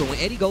to remember, when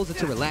Eddie goes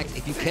into relax,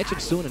 if you catch him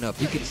soon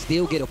enough, you can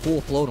still get a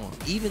full float on him,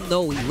 even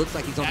though he looks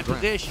like he's on the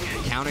ground. Position.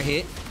 Counter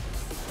hit.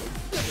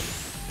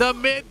 The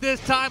mid this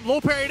time.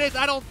 Low parry it is.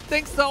 I don't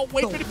think so.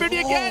 Wait, 50-50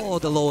 again. Oh,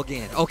 the low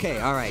again. Okay,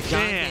 all right.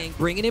 John Ding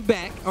bringing it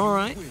back. All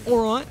right.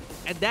 All right.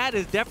 And that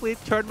is definitely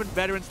tournament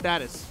veteran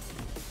status.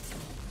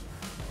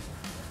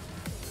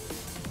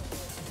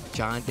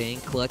 John Ding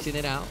clutching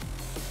it out.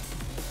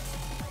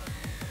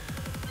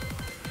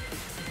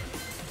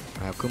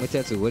 All right,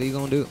 Kumatetsu, what are you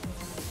going to do?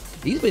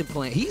 He's been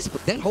playing.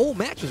 That whole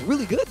match was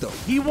really good, though.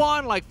 He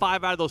won like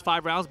 5 out of those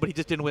 5 rounds, but he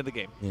just didn't win the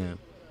game. Yeah.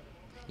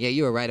 Yeah,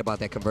 you were right about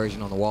that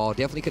conversion on the wall.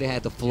 Definitely could have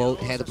had the float,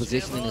 had the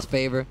position in his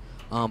favor,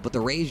 but the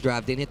rage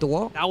drive didn't hit the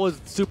wall. That was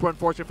super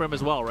unfortunate for him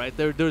as well, right?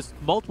 There's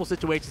multiple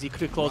situations he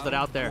could have closed it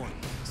out there.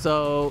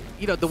 So,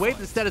 you know, the way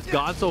the set has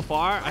gone so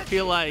far, I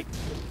feel like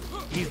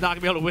he's not going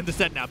to be able to win the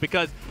set now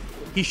because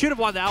he should have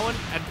won that one,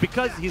 and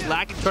because he's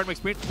lacking tournament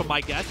experience, from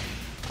my guess,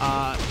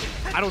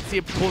 I don't see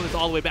him pulling this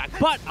all the way back,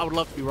 but I would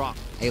love to be wrong.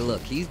 Hey,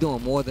 look, he's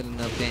doing more than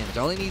enough damage.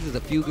 All he needs is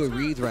a few good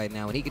reads right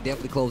now, and he can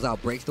definitely close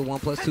out. Breaks the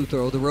 1+2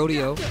 throw, the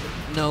Rodeo.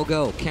 No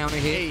go. Counter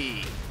hit.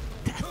 Hey,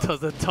 that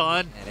does a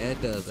ton. And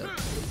that does a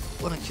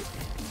bunch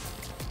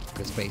of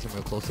good spacing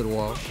real close to the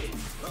wall.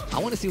 I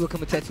want to see what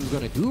Kumatetsu is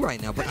going to do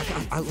right now, but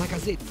like I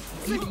said,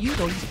 even you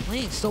know he's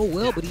playing so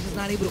well, but he's just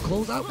not able to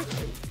close out.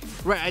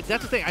 Right,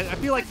 that's the thing. I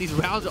feel like these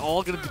rounds are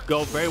all going to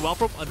go very well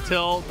for him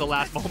until the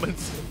last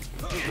moments.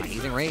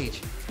 He's in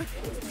rage.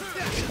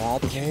 Small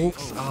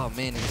pokes. Oh,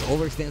 man, it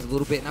overextends a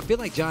little bit. And I feel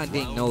like John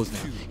Ding knows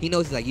now. He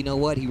knows, he's like, you know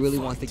what? He really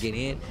wants to get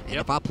in. And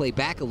if I play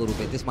back a little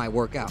bit, this might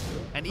work out.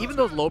 And even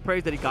those low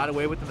parries that he got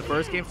away with in the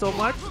first game so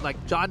much,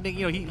 like John Ding,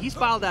 you know, he's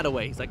filed that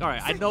away. He's like, all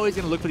right, I know he's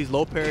going to look for these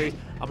low parries.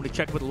 I'm going to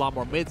check with a lot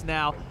more mids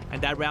now.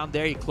 And that round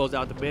there, he closed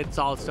out the mid.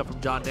 Solid stuff from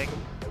John Ding.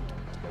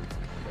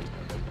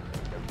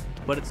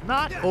 But it's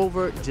not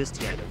over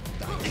just yet.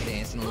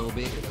 Dancing a little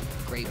bit.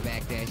 Great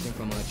backdashing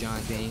from John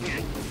Ding.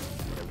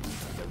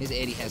 His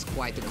Eddie has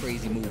quite the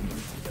crazy movement.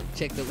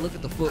 look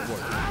at the footwork.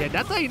 Yeah,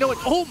 that's how you know it.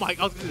 Oh my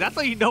God, that's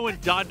how you know when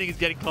John Ding is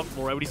getting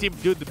comfortable, right? When you see him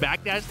doing the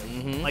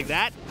backdash like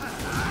that.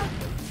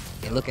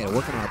 And look at it,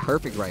 working on it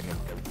perfect right now.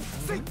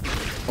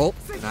 Oh,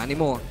 not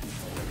anymore.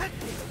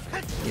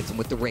 Gets him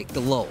with the rake, the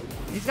low.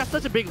 He's got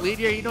such a big lead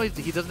here. You know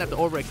he doesn't have to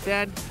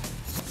overextend.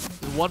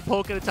 One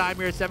poke at a time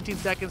here, 17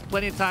 seconds,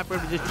 plenty of time for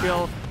him to just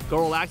chill, go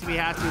relax if he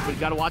has to, but you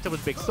got to watch him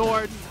with big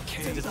sword.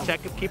 And just check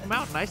him, keep him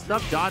out. Nice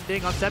stuff, John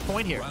Ding on set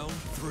point here.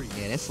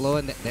 Yeah, that's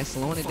slowing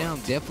it down.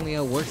 Definitely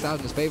works out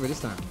in his favor this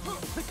time.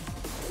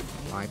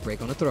 All right,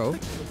 break on the throw.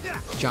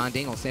 John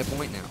Ding on set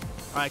point now.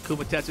 All right,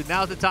 Kumatetsu,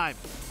 now's the time.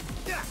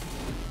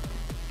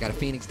 Got a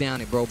Phoenix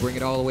down it, bro. Bring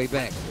it all the way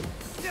back.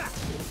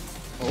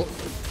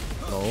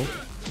 Oh.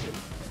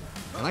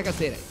 And like I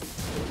said,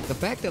 the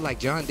fact that like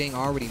John Ding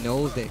already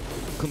knows that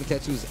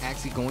Kumatetsu is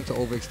actually going to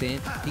overextend,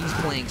 he's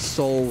playing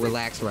so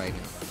relaxed right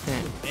now.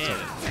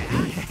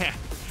 Man.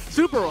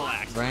 Super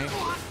relaxed. Right?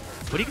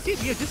 But you can see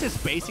just his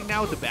spacing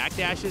now with the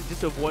backdashes,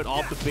 just to avoid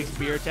all the big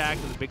spear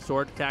attacks and the big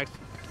sword attacks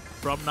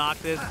from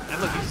Noctis.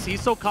 And look,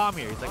 he's so calm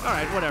here. He's like, all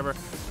right, whatever.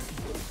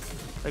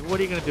 Like, what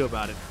are you going to do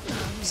about it?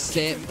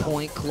 Set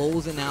point,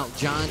 closing out.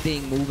 John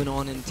Ding moving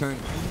on in the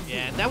tournament.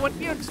 Yeah, and that one,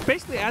 just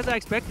basically as I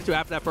expected to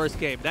after that first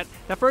game. That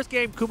first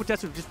game,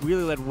 Kumatetsu just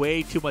really let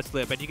way too much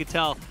slip. And you can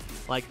tell,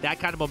 like,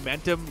 that kind of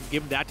momentum,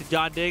 giving that to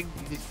John Ding,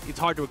 it's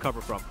hard to recover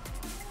from.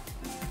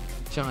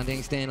 John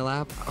Ding staying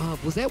alive.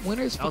 Was that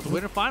winners? That was the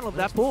winner final of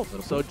that pool.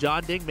 So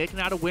John Ding making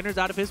out of winners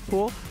out of his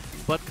pool.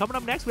 But coming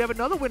up next, we have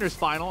another winners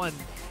final and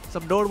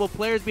some notable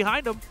players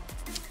behind him.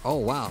 Oh,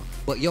 wow.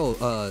 But, yo,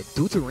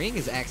 Ring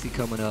is actually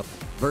coming up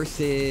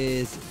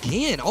versus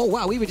Gin. Oh,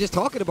 wow. We were just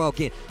talking about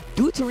Gin.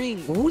 Ring,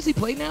 who does he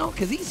play now?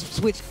 Because he's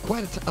switched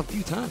quite a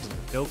few times now.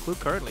 No clue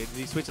currently. Did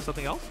he switch to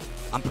something else?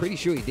 I'm pretty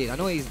sure he did. I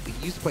know he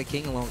used to play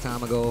King a long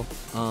time ago.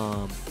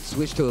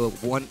 Switched to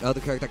one other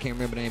character. I can't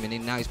remember the name. And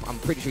then now I'm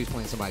pretty sure he's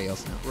playing somebody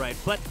else now. Right.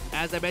 But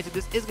as I mentioned,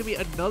 this is going to be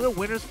another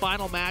winners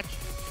final match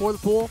for the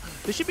pool.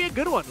 This should be a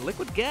good one.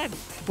 Liquid Gen.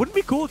 Wouldn't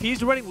it be cool if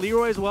he's running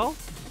Leroy as well?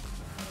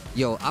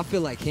 Yo, I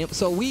feel like him.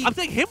 I'm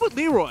saying him with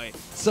Leroy.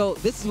 So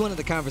this is one of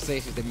the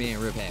conversations that me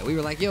and Rip had. We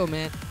were like, yo,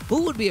 man,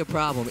 who would be a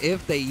problem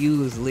if they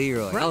use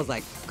Leroy? Right. I was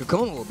like,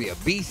 Kokoma would be a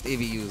beast if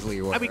he used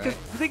Leroy. I mean, right?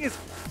 The thing is,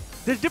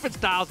 there's different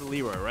styles of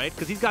Leroy, right?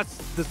 Because he's got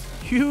this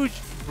huge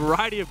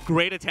variety of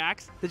great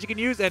attacks that you can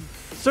use, and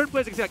certain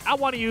players can say, like, I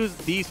want to use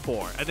these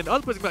four. And then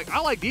other players can be like,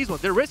 I like these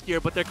ones. They're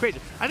riskier, but they're crazy.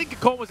 I think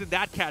Kokoma's in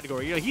that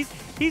category. You know,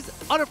 he's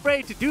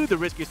unafraid to do the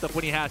riskier stuff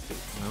when he has to.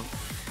 No.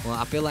 Well,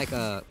 I feel like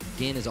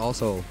Gin is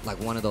also like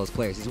one of those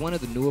players. He's one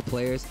of the newer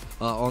players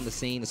on the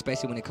scene,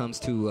 especially when it comes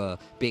to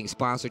being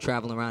sponsored,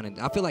 traveling around. And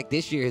I feel like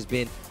this year has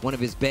been one of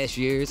his best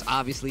years,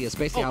 obviously,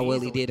 especially how well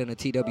he did in the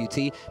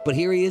TWT. But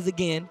here he is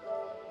again,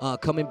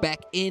 coming back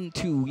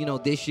into,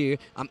 this year.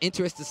 I'm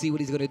interested to see what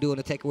he's going to do on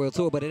the Tekken World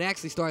Tour, but it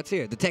actually starts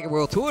here. The Tekken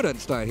World Tour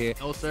doesn't start here.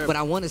 No, sir. But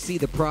I want to see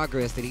the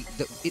progress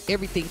that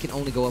everything can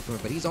only go up for him.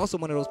 But he's also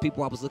one of those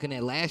people I was looking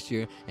at last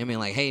year and being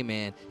like, hey,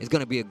 man, it's going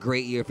to be a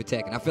great year for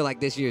Tekken. I feel like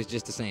this year is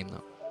just the same,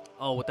 though.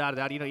 Oh, without a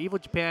doubt.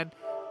 Evo Japan,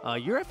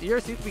 year after year,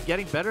 seems to be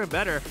getting better and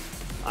better.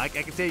 I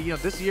can say,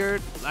 this year,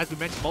 as we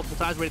mentioned multiple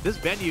times already, this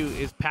venue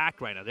is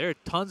packed right now. There are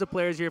tons of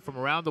players here from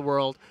around the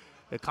world.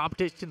 The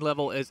competition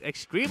level is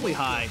extremely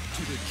high.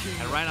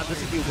 And right now, this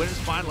is the winners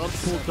final of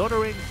the pool.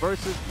 Dota Ring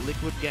versus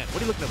Liquid Gen. What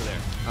are you looking over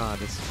there?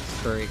 This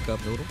curry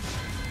cup noodle.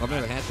 I've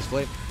never had this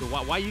flavor. So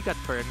why you got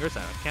curry on your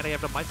side? Can't I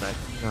have it on my side?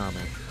 Nah,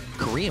 man.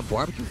 Korean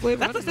barbecue flavor?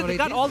 That's what they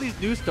got all these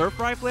new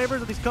stir-fry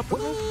flavors of these cup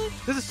noodles.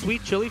 This is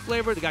sweet chili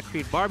flavor. They got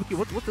Korean barbecue.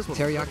 What's this one?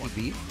 Teriyaki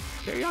beef.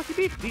 Teriyaki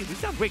beef. These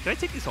sound great. Can I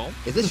take these home?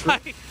 Is this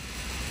shrimp?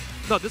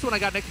 No, this one I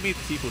got next to me is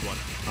the seafood one.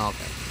 Oh,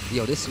 okay.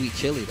 Yo, this sweet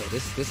chili, though.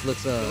 This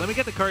looks... Let me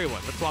get the curry one.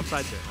 Let's swap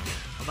sides here.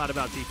 I'm not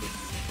about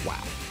seafood. Wow.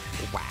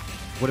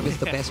 What if it's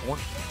the best one?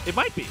 It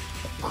might be.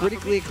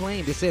 Critically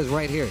acclaimed. It says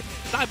right here.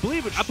 I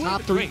believe it.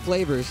 Top 3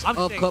 flavors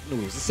of cup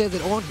noodles. It says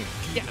it on here.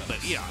 Yeah, but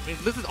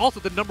this is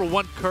also the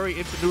 #1 curry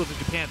instant noodles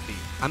in Japan theme.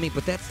 I mean,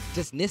 but that's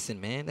just Nissan,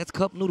 man. That's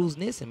cup noodles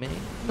Nissan, man.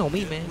 You know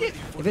me, man. Yeah.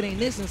 If it ain't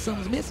Nissan,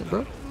 something's missing,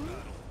 bro. All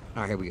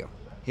right, here we go.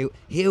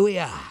 Here we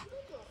are.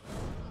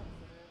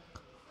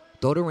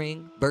 Dota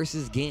Ring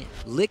versus Gin.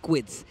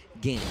 Liquid's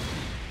Gin.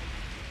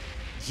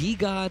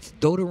 G-Gods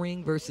Dota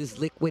Ring versus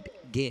Liquid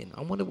Gin.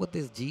 I wonder what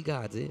this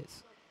G-Gods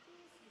is.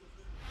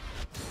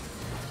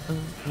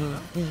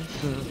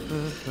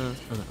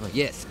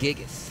 Yes,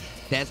 Gigas.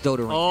 That's Dota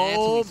Ring.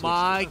 Oh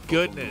my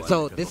goodness.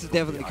 So this is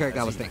definitely the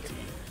character I was thinking.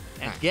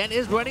 And Gen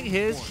is running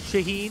his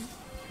Shaheen.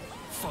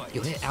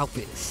 Yo, that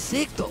outfit is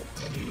sick, though.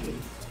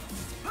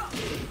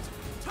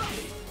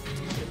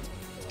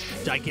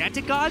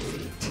 Gigantic Gods?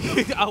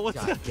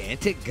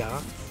 Gigantic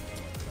Gods?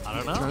 I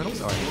don't know.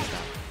 Eternals? All right,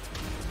 stop.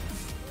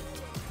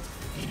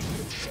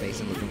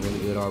 Spacing looking really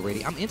good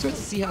already. I'm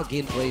interested to see how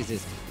Gin plays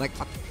this. Like,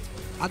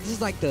 I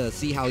just like to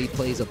see how he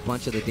plays a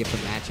bunch of the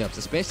different matchups,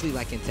 especially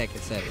like in Tekken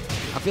 7.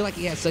 I feel like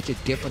he has such a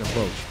different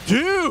approach.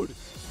 Dude!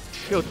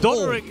 Yo,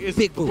 Dota Ring is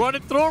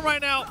running through him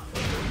right now.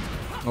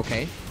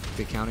 Okay,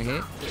 good counter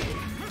hit.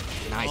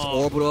 Nice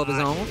orbital of his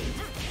own.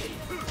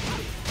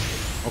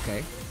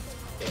 Okay.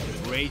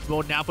 Rage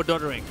mode now for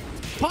Dodoring.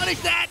 Punish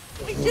that!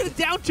 He should have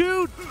down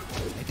 2.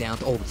 Down,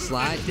 oh,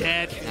 slide.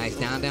 Dead. Nice,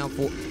 down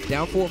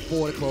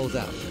 4-4 to close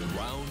out.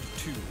 Round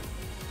 2.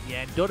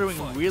 Yeah, and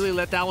Dodoring really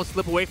let that one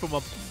slip away from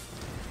him.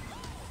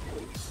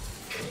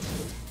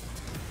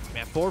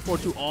 Man,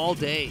 4-4-2 all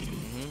day.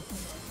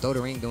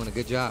 Dodoring doing a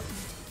good job.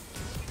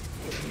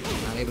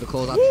 Not able to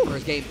close out the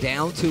first game.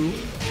 Down 2.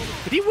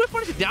 Did he whip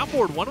punish a down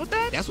forward 1 with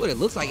that? That's what it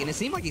looks like, and it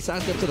seemed like he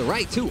sidestepped to the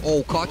right, too.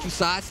 Oh, caught you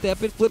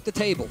sidestepping. Flip the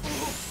table.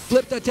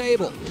 Flip the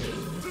table.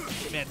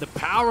 Man, the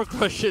power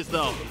crushes,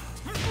 though.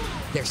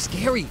 They're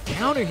scary.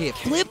 Counter hit.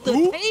 Flip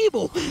the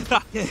table.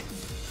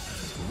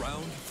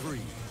 Round 3.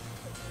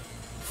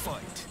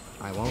 Fight.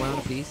 All right, 1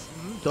 round apiece.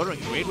 Dodoring,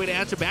 great way to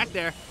answer back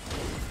there.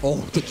 Oh,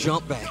 the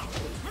jump back.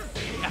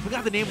 I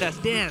forgot the name of that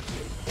stance.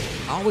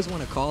 I always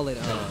want to call it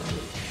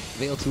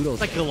Veil Tudo's.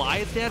 Like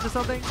Goliath stance or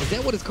something? Is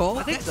that what it's called?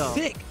 I think That's so.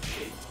 sick.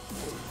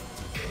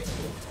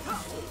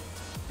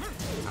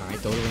 All right,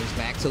 Dodoring's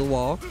back to the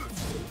wall.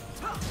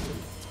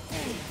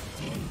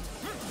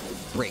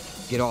 Break.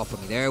 Get off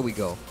of me. There we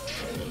go.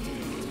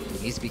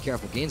 He needs to be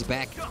careful. Gen's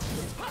back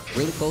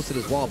really close to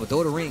this wall, but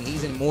Dodoring,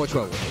 he's in more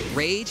trouble.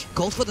 Rage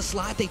goes for the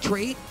slide. They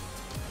trade.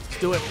 Let's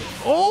do it.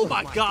 Oh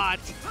my God.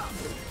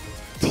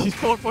 He's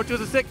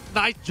 4-4-2-6.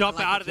 Nice jump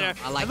out of there.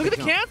 I like and look at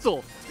the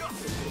cancel.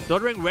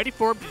 Dodoring ready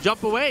for him to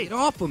jump away. Get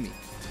off of me.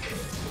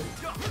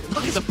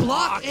 Look at the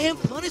block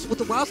and punish with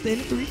the wild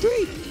standing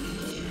 3-3.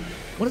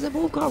 What is that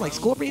move called? Like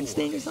Scorpion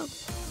Sting or something?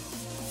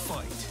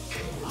 Fight.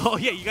 Oh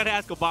yeah, you gotta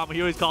ask Obama.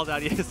 He always calls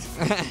out yes.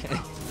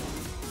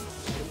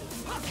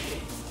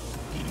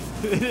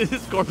 It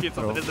is Scorpion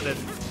something, isn't it?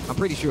 I'm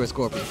pretty sure it's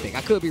Scorpion Sting.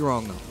 I could be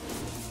wrong though.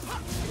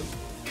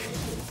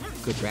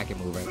 Good tracking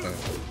move right there.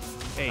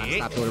 Trying to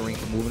stop Dodoring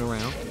from moving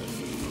around.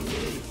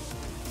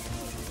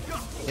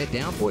 That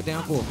down 4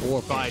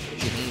 fight.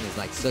 Shaheen is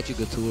like such a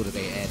good tool that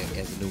they added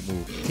as a new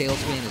move.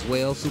 Tailspin as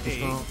well, super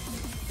strong.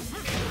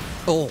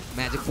 Oh,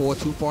 Magic 4,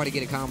 too far to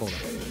get a combo.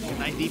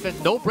 Nice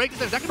defense. No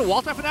breaks. Is that gonna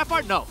wall trap from that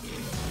far? No.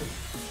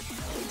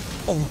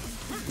 Oh,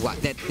 wow,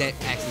 that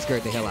actually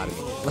scared the hell out of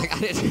me. Like I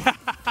didn't.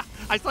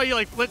 I saw you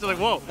like flinch. Like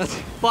whoa.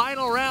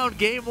 Final round,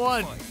 game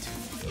 1.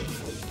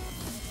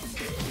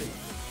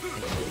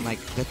 Like,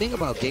 the thing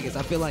about Gigas,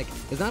 I feel like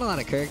there's not a lot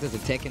of characters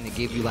in Tekken that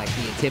give you, like,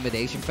 the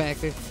intimidation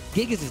factor.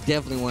 Gigas is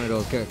definitely one of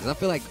those characters. I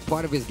feel like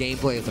part of his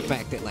gameplay is the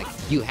fact that, like,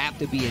 you have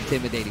to be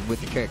intimidating with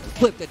the character.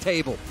 Flip the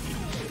table.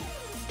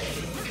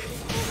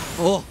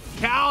 Oh.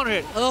 Count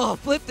it. Oh,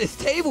 flip this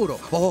table, though.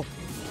 Oh.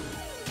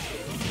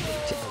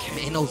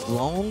 Man, those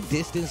long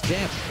distance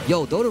jabs.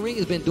 Yo, Dodoring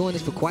has been doing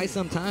this for quite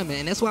some time,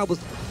 man. That's why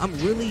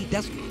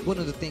that's one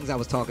of the things I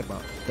was talking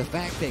about. The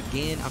fact that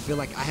Gen, I feel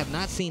like I have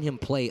not seen him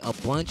play a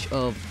bunch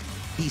of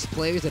these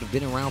players that have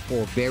been around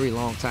for a very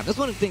long time. That's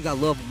one of the things I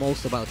love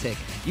most about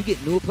Tekken. You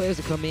get newer players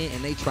to come in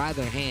and they try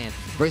their hand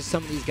versus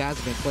some of these guys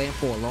have been playing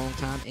for a long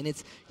time, and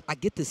I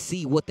get to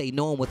see what they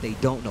know and what they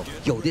don't know.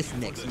 Yo, this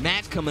next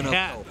match coming up,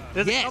 though.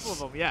 There's a couple of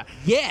them, yeah.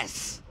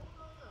 Yes.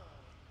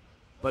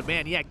 But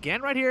man, yeah,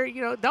 Gen right here,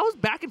 you know, that was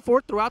back and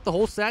forth throughout the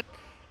whole set.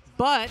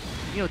 But,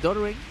 you know,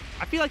 Dodoring,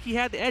 I feel like he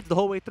had the edge the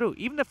whole way through.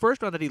 Even the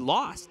first round that he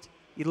lost,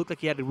 he looked like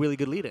he had a really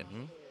good lead in.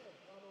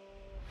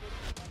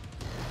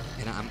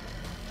 And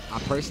I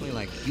personally,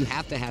 like, you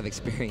have to have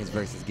experience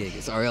versus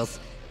Gigas, or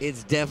else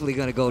it's definitely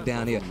going to go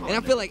down here. And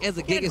I feel like as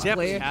a Gigas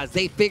player,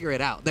 they figure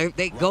it out. They're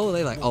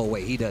like, oh,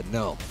 wait, he doesn't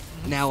know.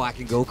 Now I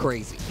can go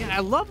crazy. Yeah,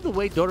 I love the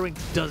way Dodoring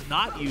does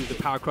not use the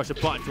Power Crush a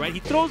bunch, right? He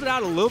throws it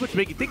out a little bit to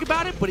make you think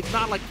about it, but it's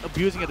not like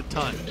abusing it a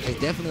ton.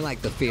 It's definitely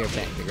like the fear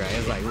tactic, right?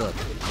 It's like, look,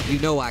 you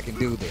know I can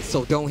do this,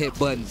 so don't hit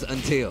buttons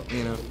until,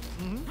 you know?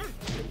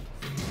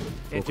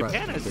 And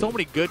Japan has so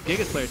many good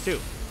Gigas players, too.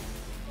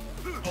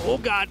 Oh,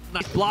 God.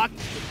 Nice block.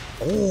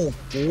 Oh,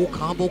 full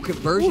combo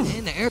conversion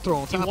and the air throw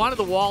on top. He wanted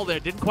the wall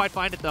there. Didn't quite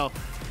find it, though.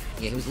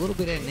 Yeah, he was a little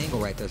bit at an angle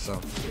right there, so.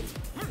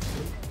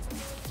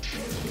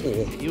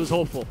 Oh. He was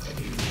hopeful.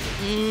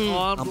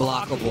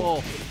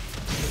 Unblockable.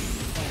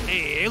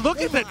 Hey,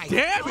 look at the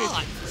damage.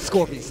 God.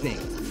 Scorpion Sting.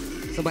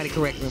 Somebody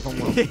correct me if I'm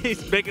wrong.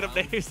 He's making up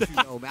names.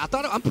 No, man.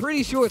 I'm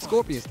pretty sure it's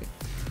Scorpion Sting.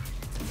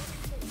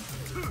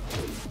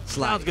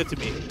 Slide. Sounds good to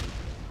me.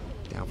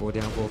 Down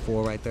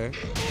 4 right there.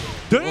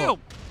 Damn. Oh.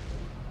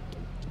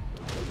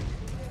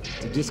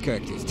 Dude, this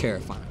character is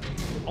terrifying.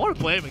 I want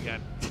to play him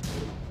again.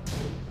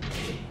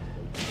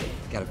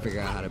 Gotta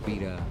figure out how to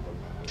beat,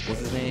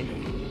 what's his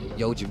name?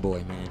 Yojin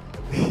Boy, man.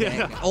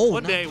 Yeah. Oh,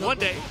 one day.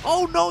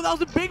 Oh, no, that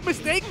was a big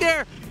mistake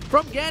there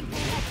from Gen.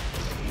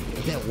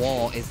 That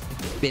wall has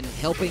been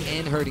helping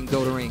and hurting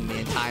Dodoring the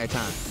entire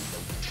time.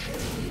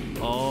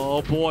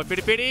 Oh, boy.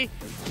 Fitty.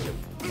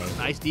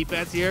 Nice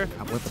defense here.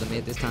 I went for the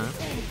mid this time.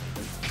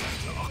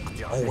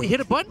 Oh, wait. He hit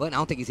a button? I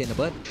don't think he's hitting the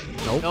button.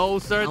 Nope. No,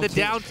 sir. The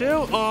down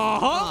 2.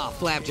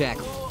 Flapjack.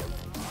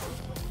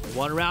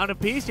 1 round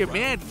apiece here.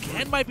 Man,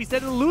 Gen might be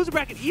setting the loser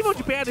bracket. Evo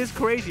Japan is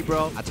crazy,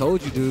 bro. I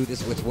told you, dude.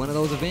 This was one of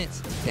those events.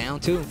 Down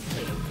 2.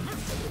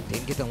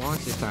 Didn't get the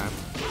launch this time.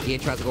 Gen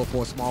tries to go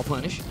for a small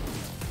punish.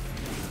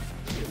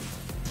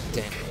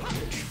 Damn.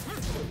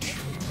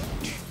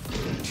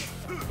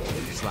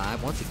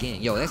 slide once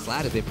again. Yo, that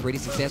slide has been pretty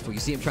successful. You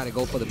see him try to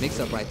go for the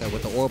mix-up right there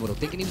with the orbital,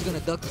 thinking he was going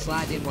to duck the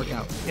slide, didn't work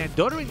out. Yeah, and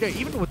Dodoring there,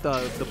 even with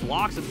the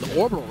blocks and the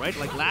orbital, right?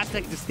 Like last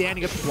second just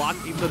standing up to block,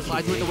 even though the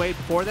slide's went away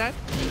before that.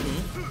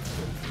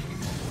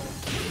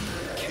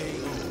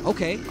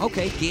 Okay,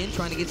 Gin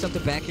trying to get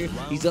something back here.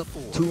 He's up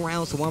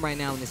 2-1 right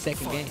now in the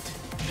second game.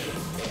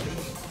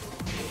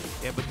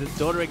 Yeah, but this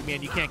Dodoring,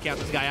 man, you can't count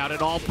this guy out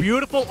at all.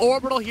 Beautiful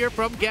orbital here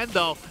from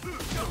Gendo.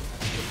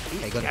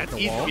 Okay, go That's the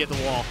easy wall. to be at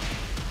the wall.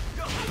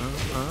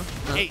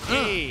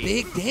 Hey.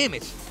 Big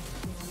damage.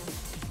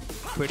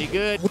 Pretty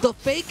good. With the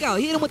fake out.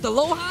 He hit him with the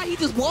low high. He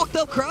just walked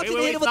up, crouching,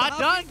 wait, hit him with not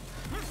the done.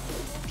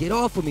 Get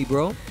off of me,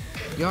 bro.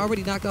 You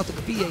already knocked out the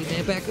PA,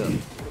 man. Back up.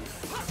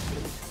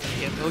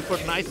 Yeah, look for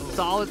a nice,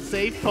 solid,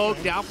 safe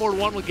poke. Down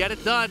 4-1 will get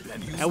it done.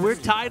 And we're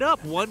tied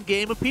up 1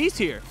 game apiece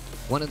here.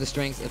 One of the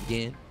strengths of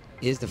Gin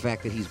is the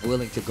fact that he's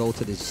willing to go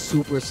to this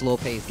super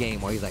slow-paced game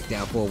where he's like,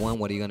 down 4-1,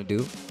 what are you going to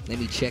do? Let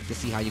me check to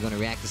see how you're going to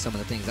react to some of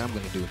the things I'm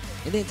going to do.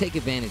 And then take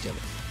advantage of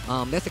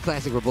it. That's a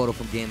classic rebuttal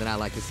from Gin that I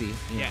like to see.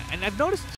 Yeah, and I've noticed